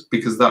on-trade,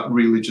 because that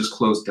really just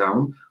closed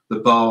down. The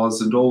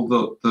bars and all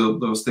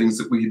those things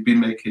that we had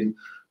been making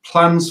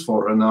plans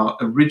for, and our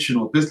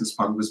original business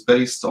plan was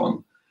based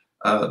on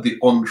the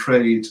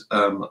on-trade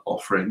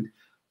offering.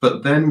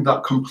 But then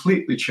that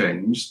completely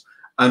changed,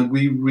 and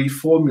we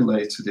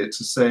reformulated it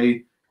to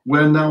say,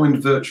 we're now in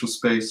virtual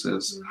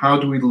spaces. How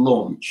do we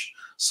launch?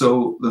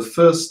 So the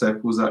first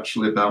step was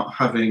actually about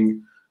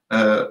having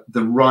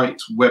the right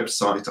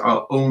website,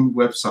 our own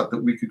website,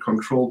 that we could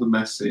control the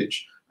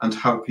message and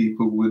how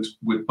people would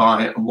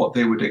buy it and what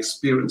they would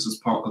experience as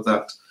part of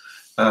that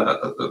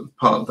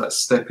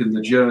step in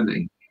the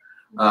journey.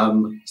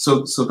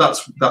 So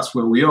that's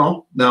where we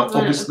are now.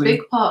 Obviously, a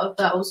big part of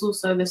that was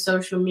also the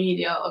social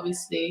media.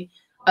 Obviously,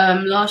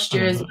 last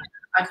year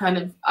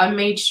I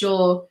made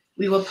sure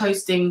we were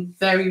posting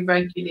very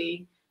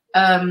regularly,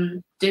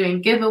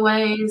 doing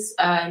giveaways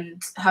and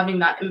having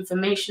that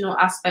informational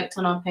aspect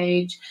on our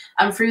page.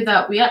 And through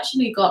that, we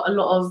actually got a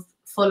lot of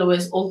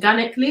followers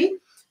organically.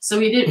 So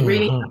we didn't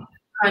really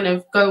kind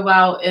of go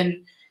out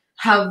and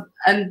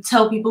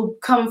tell people,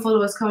 come and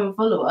follow us, come and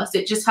follow us.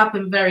 It just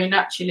happened very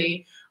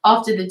naturally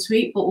after the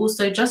tweet, but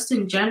also just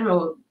in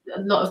general.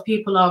 A lot of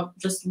people are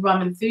just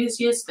rum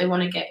enthusiasts. They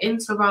want to get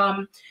into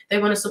rum. They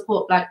want to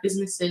support Black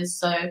businesses.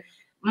 So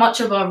much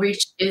of our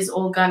reach is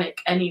organic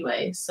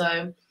anyway.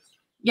 So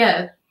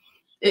yeah,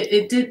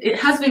 it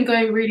has been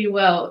going really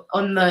well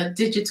on the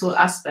digital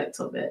aspect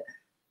of it.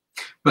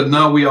 But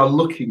now we are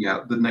looking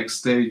at the next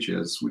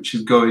stages, which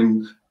is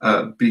going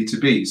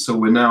B2B. So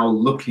we're now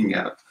looking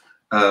at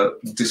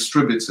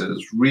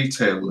distributors,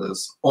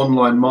 retailers,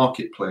 online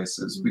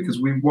marketplaces, because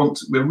we're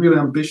really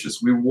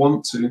ambitious. We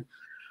want to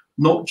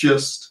not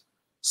just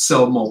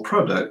sell more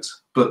product,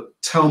 but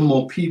tell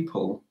more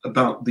people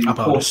about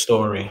the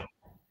story.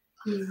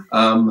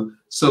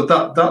 So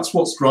that's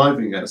what's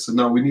driving us. And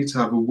now we need to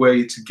have a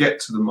way to get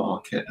to the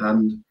market,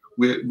 and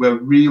we're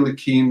really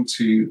keen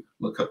to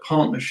look at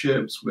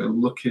partnerships. We're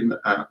looking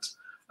at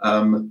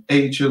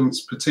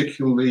agents,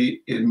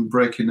 particularly in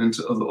breaking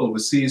into other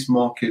overseas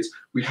markets.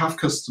 We have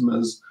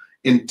customers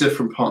in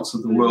different parts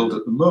of the world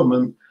at the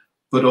moment,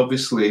 but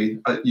obviously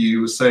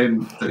you were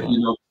saying that, you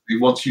know,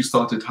 once you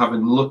started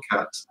having a look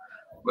at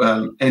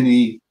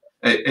any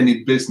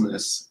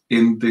business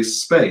in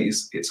this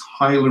space, it's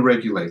highly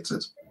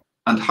regulated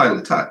and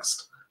highly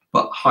taxed,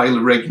 but highly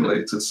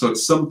regulated. So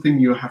it's something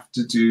you have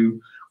to do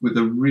with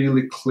a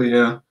really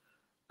clear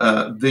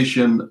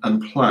vision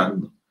and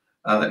plan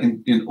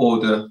in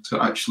order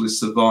to actually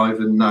survive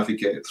and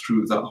navigate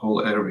through that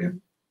whole area.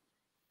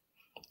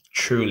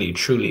 Truly,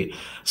 truly.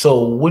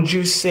 So would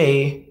you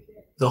say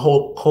the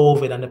whole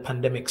COVID and the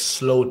pandemic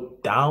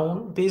slowed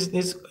down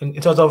business in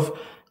terms of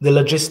the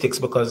logistics?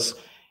 Because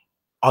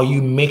are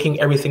you making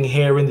everything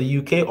here in the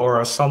UK, or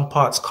are some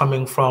parts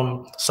coming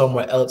from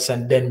somewhere else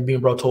and then being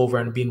brought over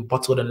and being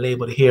bottled and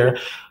labeled here?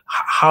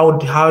 How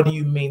do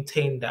you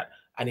maintain that?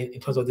 And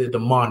in terms of the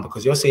demand,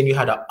 because you're saying you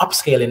had an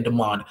upscale in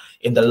demand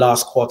in the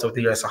last quarter of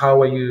the year. So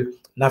how are you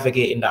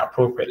navigating that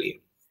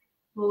appropriately?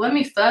 Well, when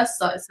we first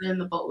started selling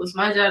the bottles,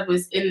 my dad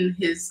was in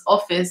his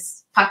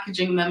office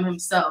packaging them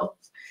himself.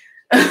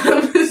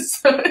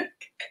 So,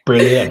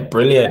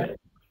 brilliant.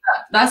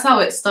 That's how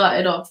it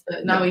started off.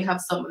 But now we have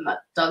someone that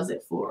does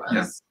it for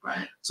us,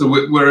 right? So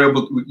we're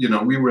able, you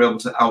know, we were able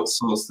to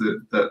outsource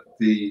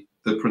the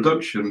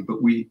production,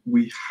 but we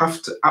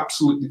have to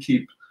absolutely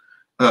keep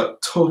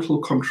total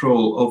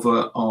control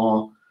over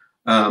our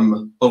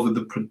over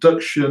the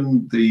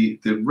production, the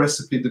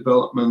recipe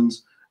development,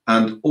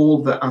 and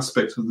all the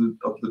aspects of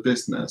the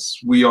business.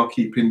 We are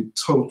keeping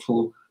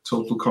total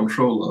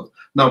control of.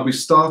 Now we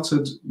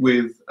started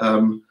with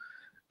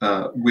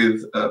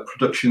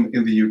production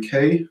in the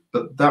UK,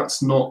 but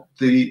that's not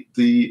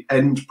the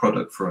end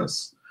product for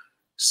us.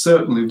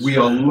 Certainly, we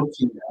are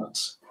looking at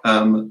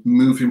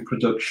moving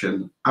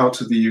production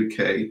out of the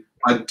UK.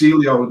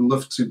 Ideally, I would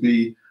love to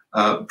be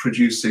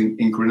producing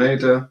in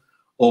Grenada,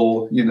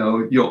 or you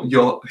know,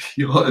 your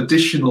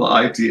additional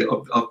idea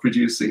of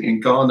producing in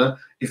Ghana.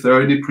 If there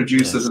are any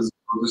producers or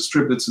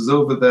distributors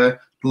over there,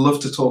 I'd love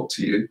to talk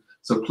to you.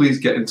 So please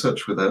get in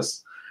touch with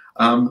us,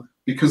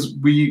 because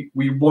we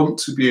want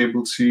to be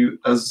able to,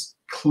 as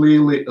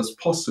clearly as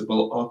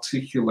possible,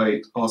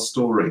 articulate our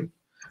story,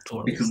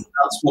 because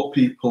that's what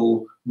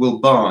people will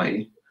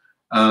buy.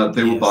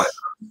 They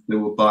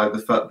will buy the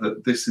fact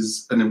that this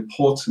is an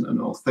important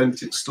and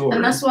authentic story.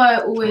 And that's why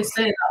I always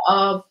say that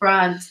our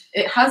brand,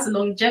 it has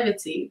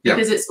longevity,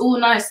 because it's all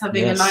nice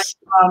having a nice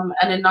rum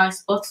and a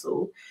nice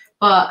bottle,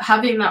 but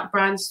having that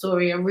brand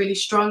story, a really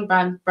strong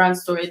brand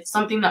story, it's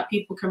something that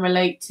people can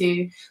relate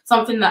to,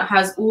 something that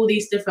has all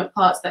these different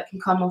parts that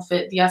can come off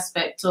it, the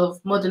aspect of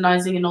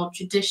modernizing an old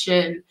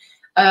tradition,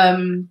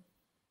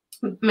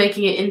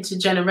 making it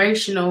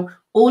intergenerational.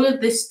 All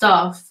of this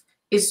stuff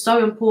is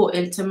so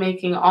important to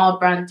making our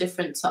brand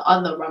different to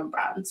other rum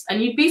brands.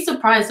 And you'd be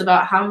surprised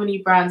about how many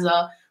brands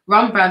are,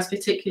 rum brands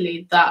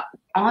particularly, that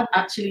aren't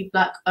actually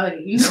Black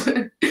owned.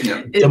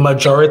 The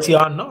majority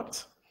are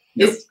not.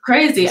 It's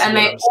crazy. And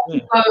they all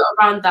go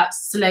around that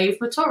slave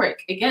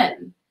rhetoric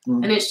again.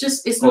 And it's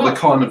just, it's not the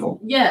carnival.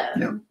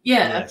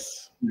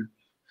 Yes.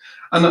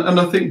 And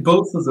I think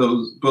both of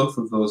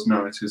those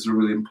narratives are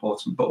really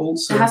important, but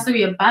also there has to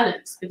be a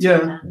balance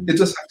between them. It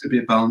does have to be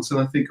a balance.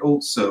 And I think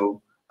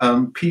also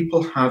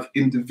people have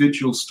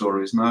individual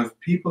stories. Now, if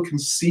people can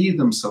see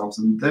themselves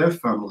and their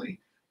family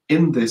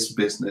in this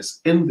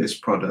business, in this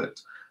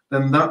product,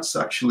 then that's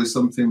actually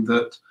something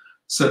that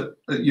So,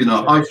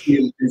 I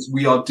feel is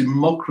we are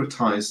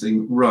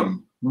democratizing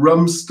rum.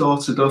 Rum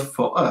started off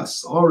for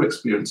us. Our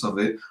experience of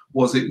it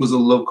was a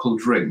local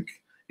drink.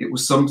 It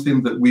was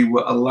something that we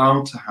were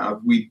allowed to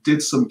have. We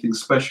did something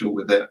special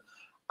with it,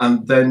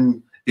 and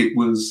then it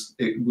was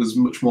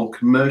much more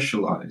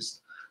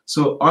commercialized.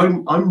 So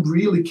I'm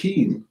really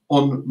keen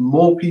on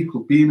more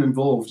people being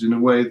involved in a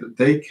way that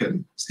they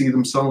can see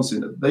themselves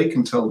in it. They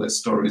can tell their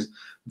stories.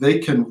 They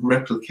can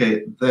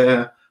replicate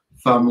their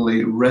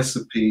family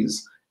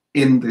recipes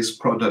in this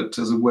product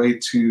as a way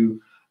to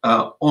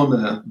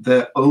honor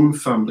their own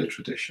family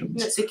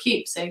traditions. It's a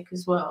keepsake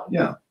as well.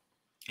 Yeah,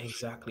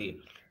 exactly.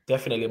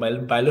 Definitely.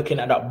 By looking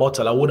at that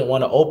bottle, I wouldn't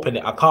want to open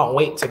it. I can't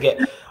wait to get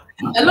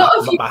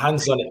my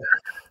hands on it.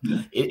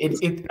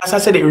 It as I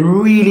said, it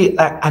really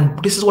and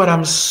this is what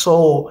I'm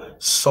so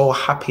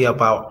happy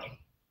about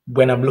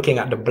when I'm looking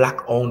at the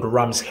black-owned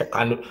rums.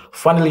 And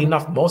funnily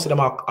enough, most of them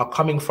are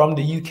coming from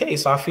the UK.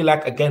 So I feel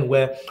like again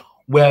we're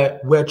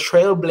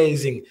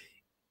trailblazing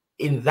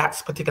in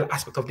that particular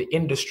aspect of the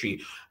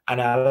industry.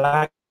 And I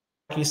like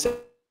you said,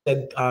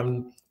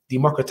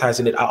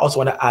 democratizing it. I also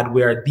want to add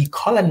we're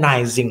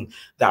decolonizing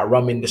that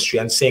rum industry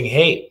and saying,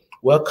 hey,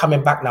 we're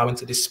coming back now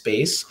into this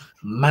space,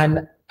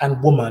 man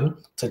and woman,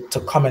 to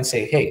come and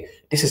say, hey,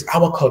 this is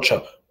our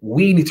culture.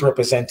 We need to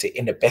represent it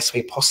in the best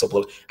way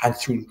possible and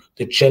through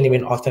the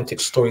genuine, authentic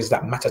stories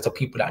that matter to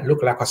people that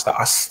look like us, that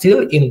are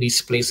still in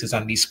these places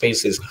and these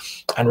spaces.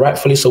 And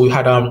rightfully so, we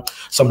had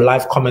some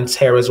live comments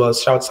here as well.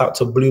 Shouts out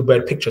to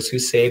Bluebird Pictures, who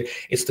said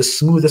it's the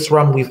smoothest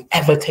rum we've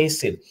ever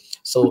tasted.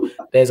 So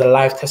there's a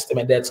live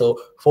testament there. So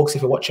folks,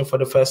 if you're watching for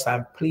the first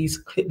time, please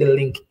click the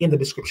link in the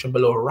description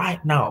below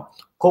right now.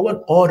 Go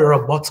and order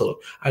a bottle,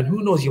 and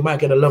who knows, you might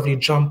get a lovely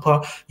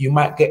jumper. You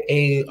might get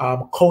a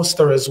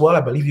coaster as well.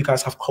 I believe you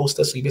guys have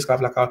coasters, so you basically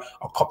have like a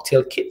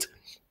cocktail kit,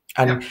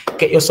 and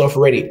get yourself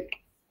ready.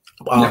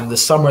 The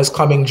summer is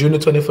coming. June the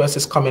 21st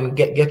is coming.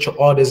 Get your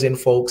orders in,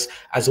 folks,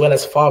 as well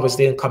as Father's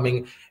Day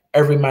coming.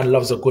 Every man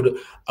loves a good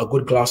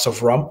glass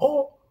of rum.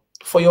 Or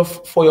for your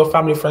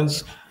family,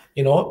 friends,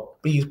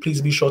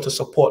 please be sure to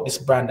support this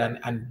brand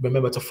and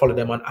remember to follow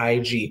them on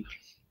IG.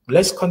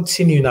 Let's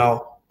continue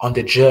now on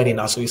the journey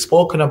now. So we've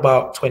spoken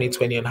about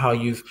 2020 and how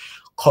you've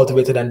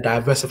cultivated and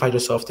diversified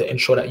yourself to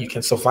ensure that you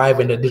can survive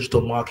in the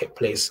digital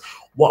marketplace.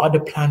 What are the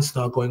plans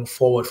now going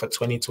forward for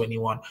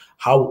 2021?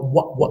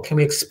 What can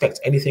we expect?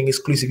 Anything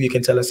exclusive you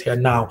can tell us here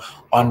now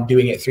on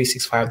Doing It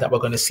 365 that we're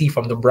going to see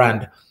from the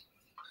brand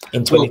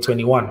in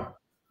 2021? Well,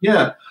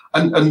 yeah,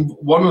 and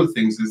one of the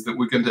things is that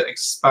we're going to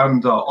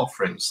expand our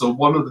offering. So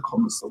one of the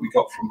comments that we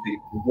got from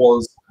people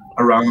was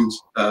around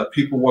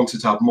people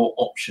wanted to have more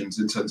options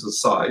in terms of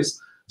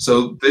size.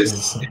 So this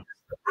is a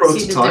prototype.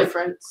 See the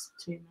difference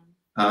between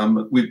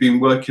them. We've been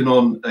working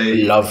on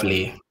a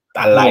lovely.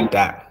 I like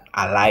that.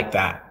 I like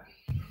that.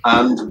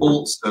 And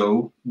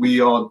also, we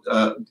are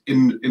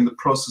in the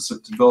process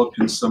of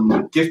developing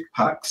some gift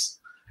packs.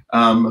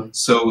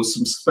 So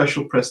some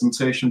special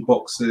presentation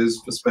boxes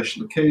for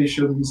special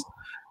occasions.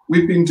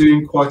 We've been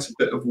doing quite a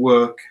bit of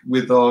work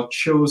with our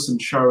chosen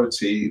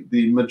charity,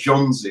 the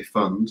Majonzi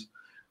Fund,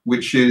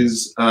 which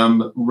is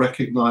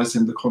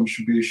recognizing the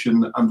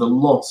contribution and the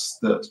loss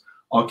that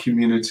our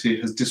community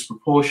has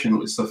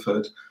disproportionately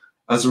suffered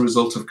as a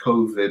result of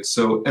COVID.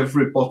 So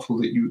every bottle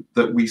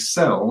that we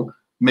sell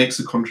makes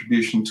a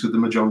contribution to the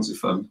Majonzi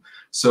Fund.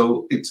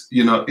 So we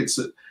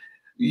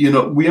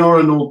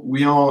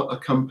are a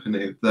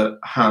company that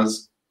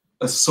has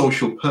a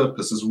social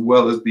purpose as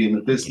well as being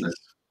a business,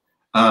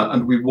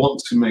 and we want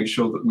to make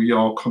sure that we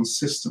are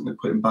consistently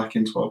putting back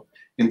into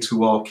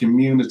our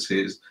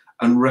communities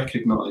and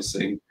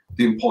recognizing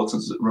the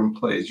importance that rum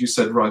plays. You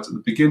said right at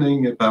the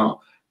beginning about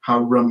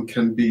how rum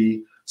can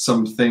be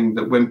something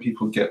that when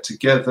people get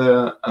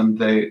together and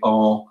they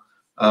are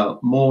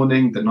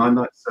mourning, the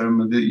 9-night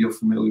ceremony that you're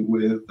familiar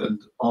with,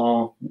 and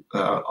our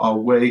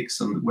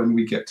wakes, and when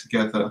we get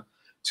together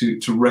to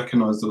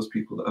recognize those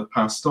people that have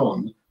passed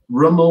on,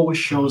 rum always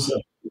shows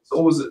up. It's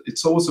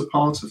always a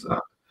part of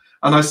that.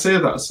 And I say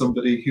that as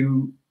somebody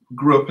who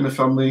grew up in a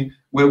family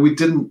where we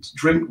didn't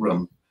drink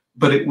rum,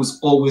 but it was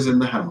always in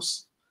the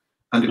house,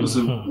 and it was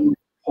a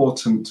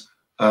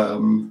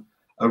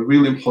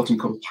really important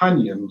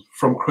companion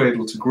from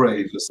cradle to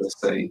grave, as they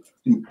say.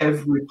 In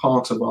every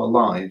part of our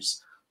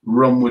lives,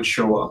 rum would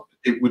show up.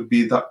 It would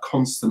be that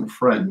constant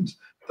friend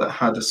that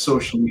had a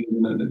social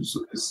meaning, and it's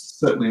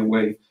certainly a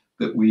way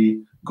that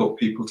we got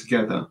people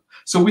together.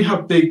 So we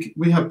have big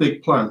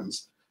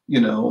plans.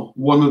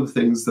 One of the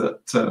things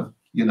that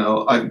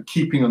I'm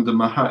keeping under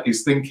my hat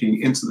is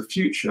thinking into the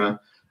future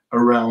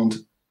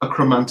around a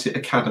Kromanti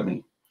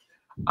Academy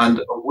and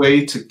a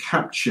way to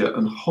capture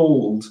and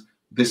hold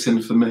this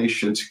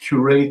information, to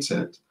curate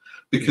it,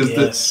 because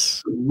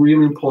there's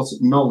really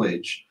important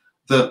knowledge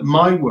that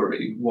my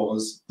worry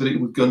was that it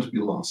was going to be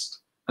lost.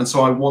 And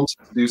so I wanted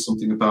to do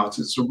something about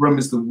it. So rum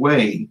is the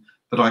way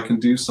that I can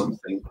do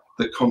something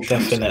that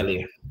contributes.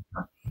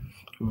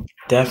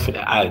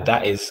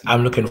 Definitely.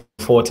 I'm looking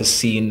forward to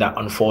seeing that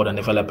unfold and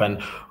develop.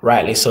 And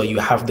rightly so, you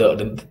have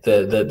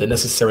the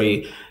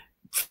necessary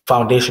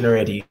foundation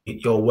already.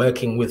 You're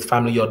working with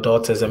family. Your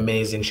daughter's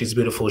amazing. She's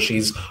beautiful.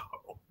 She's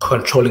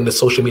controlling the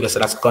social media, so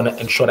that's gonna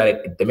ensure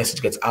that the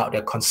message gets out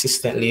there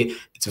consistently.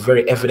 It's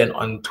very evident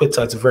on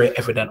Twitter. It's very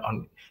evident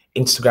on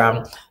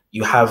Instagram.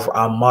 You have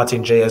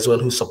Martin J as well,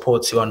 who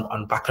supports you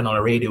on Bacchanal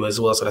Radio as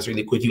well, so that's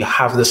really good. You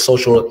have the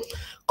social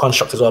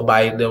construct as well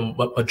by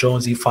the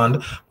Jonesy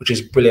Fund, which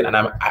is brilliant,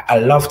 and I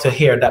love to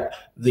hear that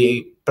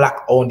the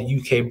Black-owned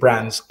UK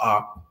brands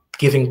are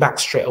giving back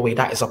straight away.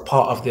 That is a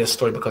part of their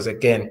story, because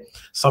again,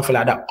 something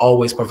like that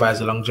always provides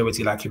the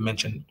longevity, like you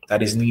mentioned,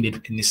 that is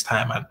needed in this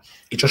time. And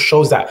it just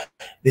shows that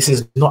this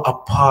is not a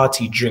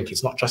party drink.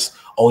 It's not just,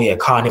 oh yeah,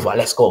 carnival,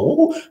 let's go.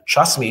 Ooh,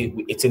 trust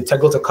me, it's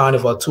integral to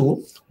carnival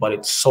too, but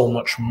it's so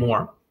much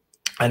more.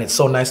 And it's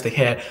so nice to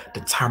hear the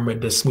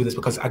tamarind, the smoothness,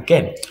 because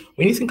again,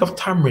 when you think of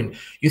tamarind,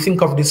 you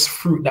think of this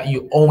fruit that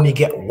you only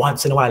get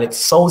once in a while. It's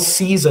so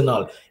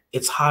seasonal.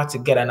 It's hard to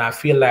get. And I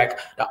feel like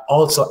that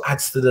also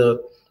adds to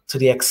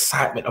the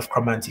excitement of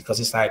Kromanti, because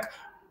it's like,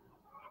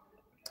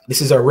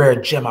 this is a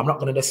rare gem. I'm not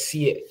going to just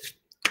see it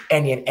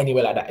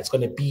anywhere like that. It's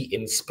going to be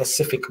in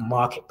specific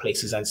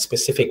marketplaces and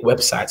specific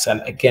websites.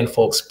 And again,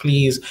 folks,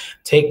 please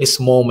take this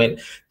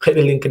moment, click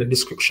the link in the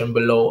description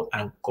below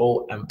and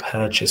go and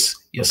purchase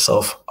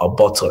yourself a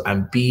bottle,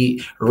 and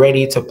be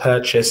ready to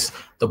purchase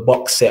the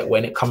box set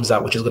when it comes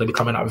out, which is going to be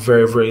coming out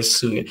very, very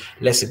soon.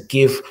 Let's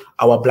give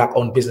our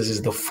Black-owned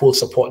businesses the full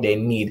support they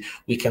need.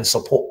 We can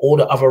support all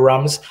the other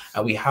rums,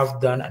 and we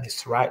have done, and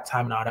it's the right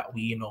time now that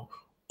we,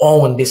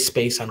 own this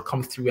space and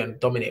come through and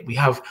dominate. We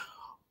have,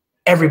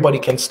 everybody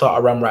can start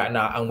a rum right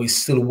now, and we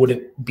still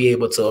wouldn't be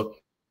able to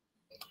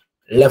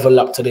level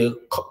up to the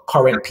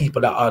current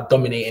people that are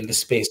dominating the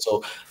space.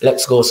 So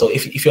let's go. So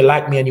if you're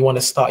like me and you want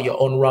to start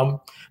your own rum,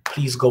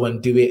 please go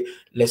and do it.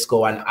 Let's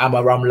go. And I'm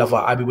a rum lover.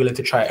 I'll be willing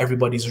to try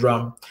everybody's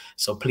rum.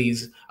 So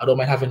please, I don't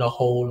mind having a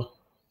whole,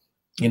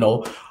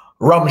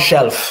 rum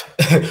shelf.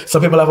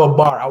 Some people have a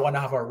bar. I want to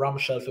have a rum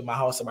shelf in my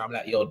house, and I'm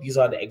like, yo, these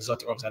are the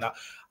exotic rums. And I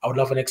would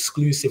love an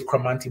exclusive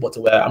Kromanti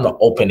bottle where I'm not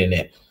opening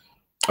it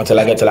until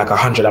I get to like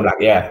 100. I'm like,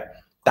 yeah,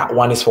 that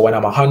one is for when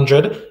I'm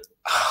 100.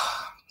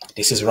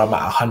 This is rum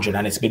at 100,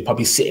 and it's been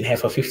probably sitting here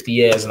for 50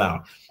 years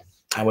now,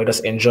 and we're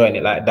just enjoying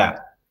it like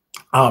that.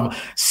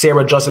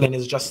 Sarah Jocelyn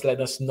is just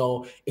letting us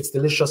know it's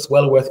delicious,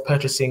 well worth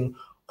purchasing.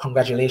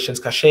 Congratulations,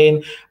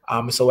 Cashain.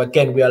 So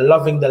again, we are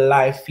loving the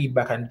live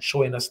feedback and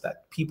showing us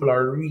that people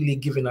are really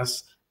giving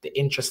us the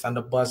interest and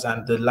the buzz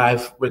and the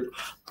live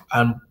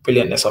and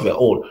brilliantness of it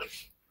all.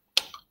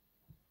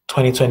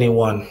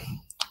 2021,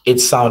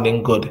 it's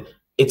sounding good.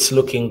 It's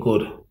looking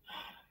good.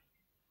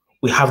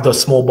 We have the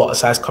small bottle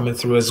size coming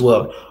through as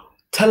well.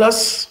 Tell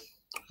us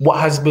what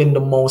has been the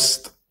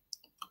most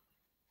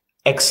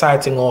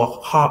exciting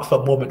or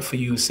heartfelt moment for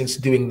you since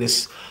doing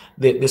this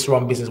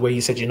rum business, where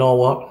you said, you know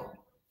what?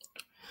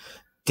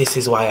 This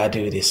is why I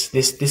do this.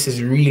 This has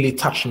really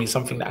touched me,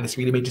 something that has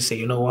really made you say,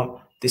 you know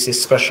what? This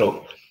is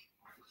special.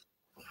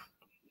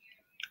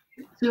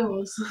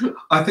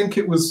 I think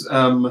it was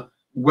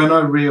when I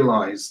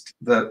realized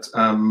that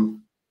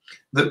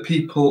that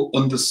people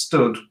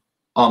understood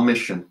our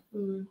mission,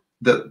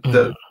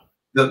 that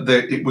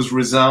it was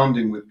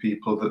resounding with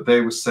people, that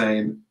they were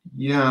saying,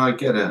 yeah, I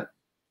get it.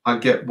 I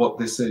get what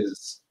this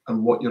is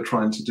and what you're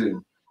trying to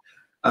do.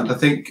 And I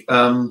think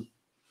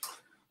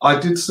I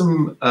did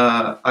some,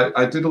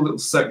 I did a little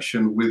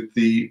section with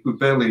the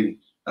Ubeli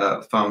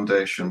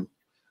Foundation,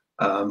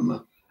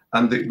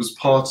 and it was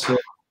part of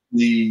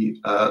the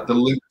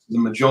link to the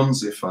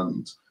Majonzi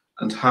Fund,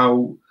 and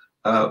how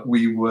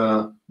we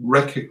were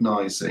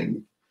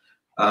recognizing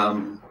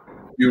the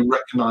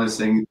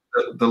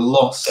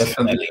loss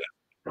Definitely.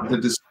 and the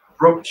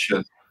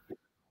disruption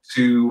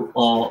to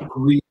our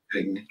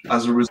grieving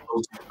as a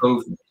result of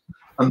COVID.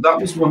 And that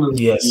was one of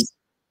the things.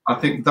 I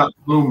think that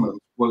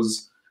moment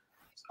was,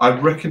 I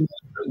recognized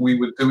that we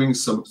were doing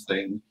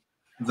something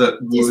that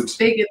it's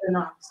bigger than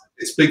us.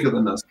 It's bigger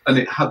than us, and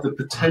it had the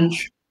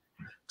potential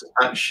to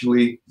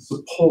actually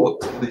support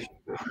the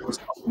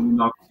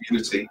in our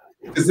community.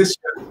 Because this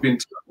year has been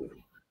tough.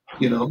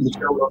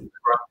 Michelle lost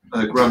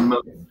her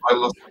grandmother, I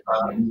lost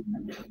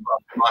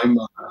my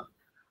mother,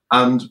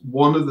 and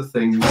one of the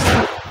things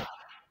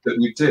that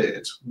we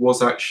did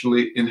was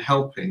actually in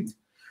helping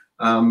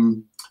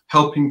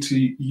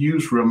to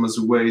use rum as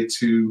a way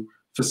to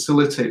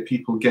facilitate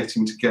people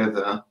getting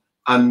together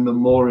and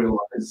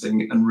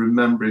memorializing and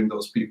remembering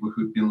those people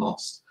who'd been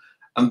lost.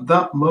 And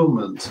that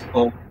moment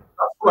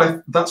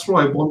that's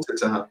what I wanted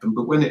to happen.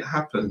 But when it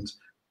happened,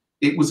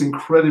 it was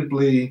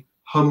incredibly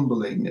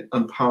humbling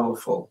and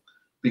powerful,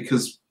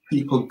 because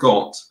people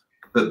got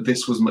that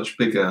this was much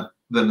bigger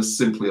than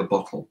simply a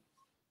bottle.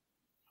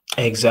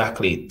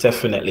 Exactly,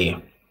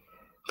 definitely.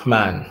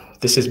 Man,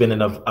 this has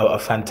been a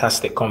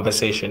fantastic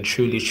conversation,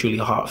 truly, truly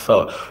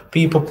heartfelt.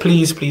 People,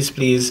 please, please,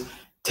 please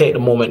take the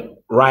moment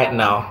right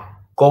now.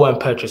 Go and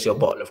purchase your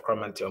bottle of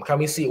Kromanti Rum. Can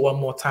we see it one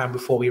more time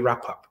before we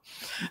wrap up?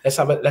 Let's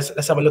have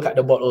a look at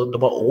the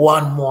bottle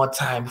one more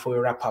time before we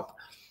wrap up.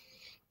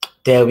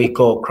 There we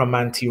go,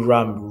 Kromanti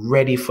Rum,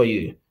 ready for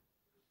you.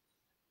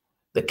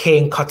 The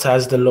cane cutter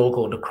as the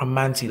logo, the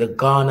Kromanti, the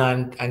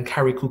Ghana and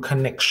Carriacou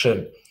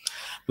connection.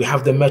 We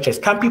have the merchandise.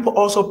 Can people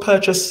also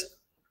purchase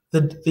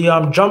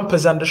the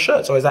jumpers and the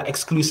shirts, or is that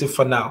exclusive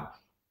for now?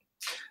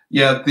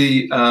 Yeah,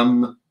 the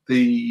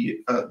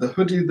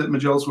hoodie that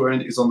Majel's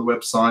wearing is on the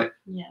website.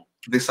 Yeah.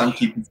 This I'm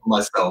keeping for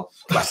myself.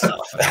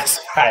 That's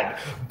fine.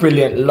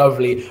 Brilliant,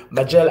 lovely.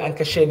 Majel and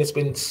Cashain, it's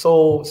been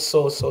so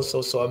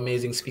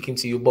amazing speaking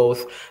to you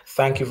both.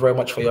 Thank you very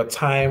much for your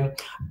time.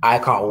 I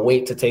can't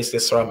wait to taste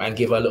this rum and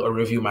give a little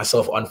review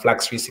myself on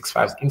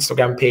Flax365's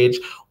Instagram page.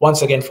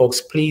 Once again, folks,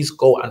 please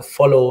go and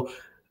follow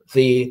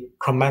the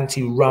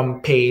Kromanti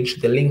Rum page.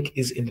 The link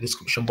is in the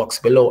description box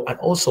below. And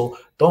also,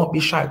 don't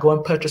be shy. Go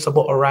and purchase a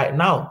bottle right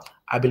now.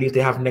 I believe they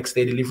have next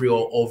day delivery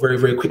or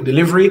very quick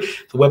delivery.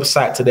 The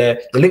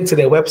link to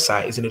their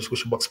website is in the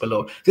description box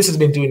below. This has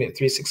been Doing It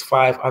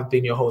 365. I've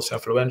been your host,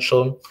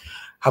 Influential.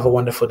 Have a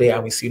wonderful day,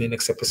 and we'll see you in the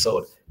next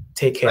episode.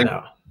 Take care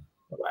now.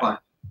 Bye-bye.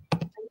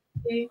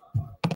 Bye.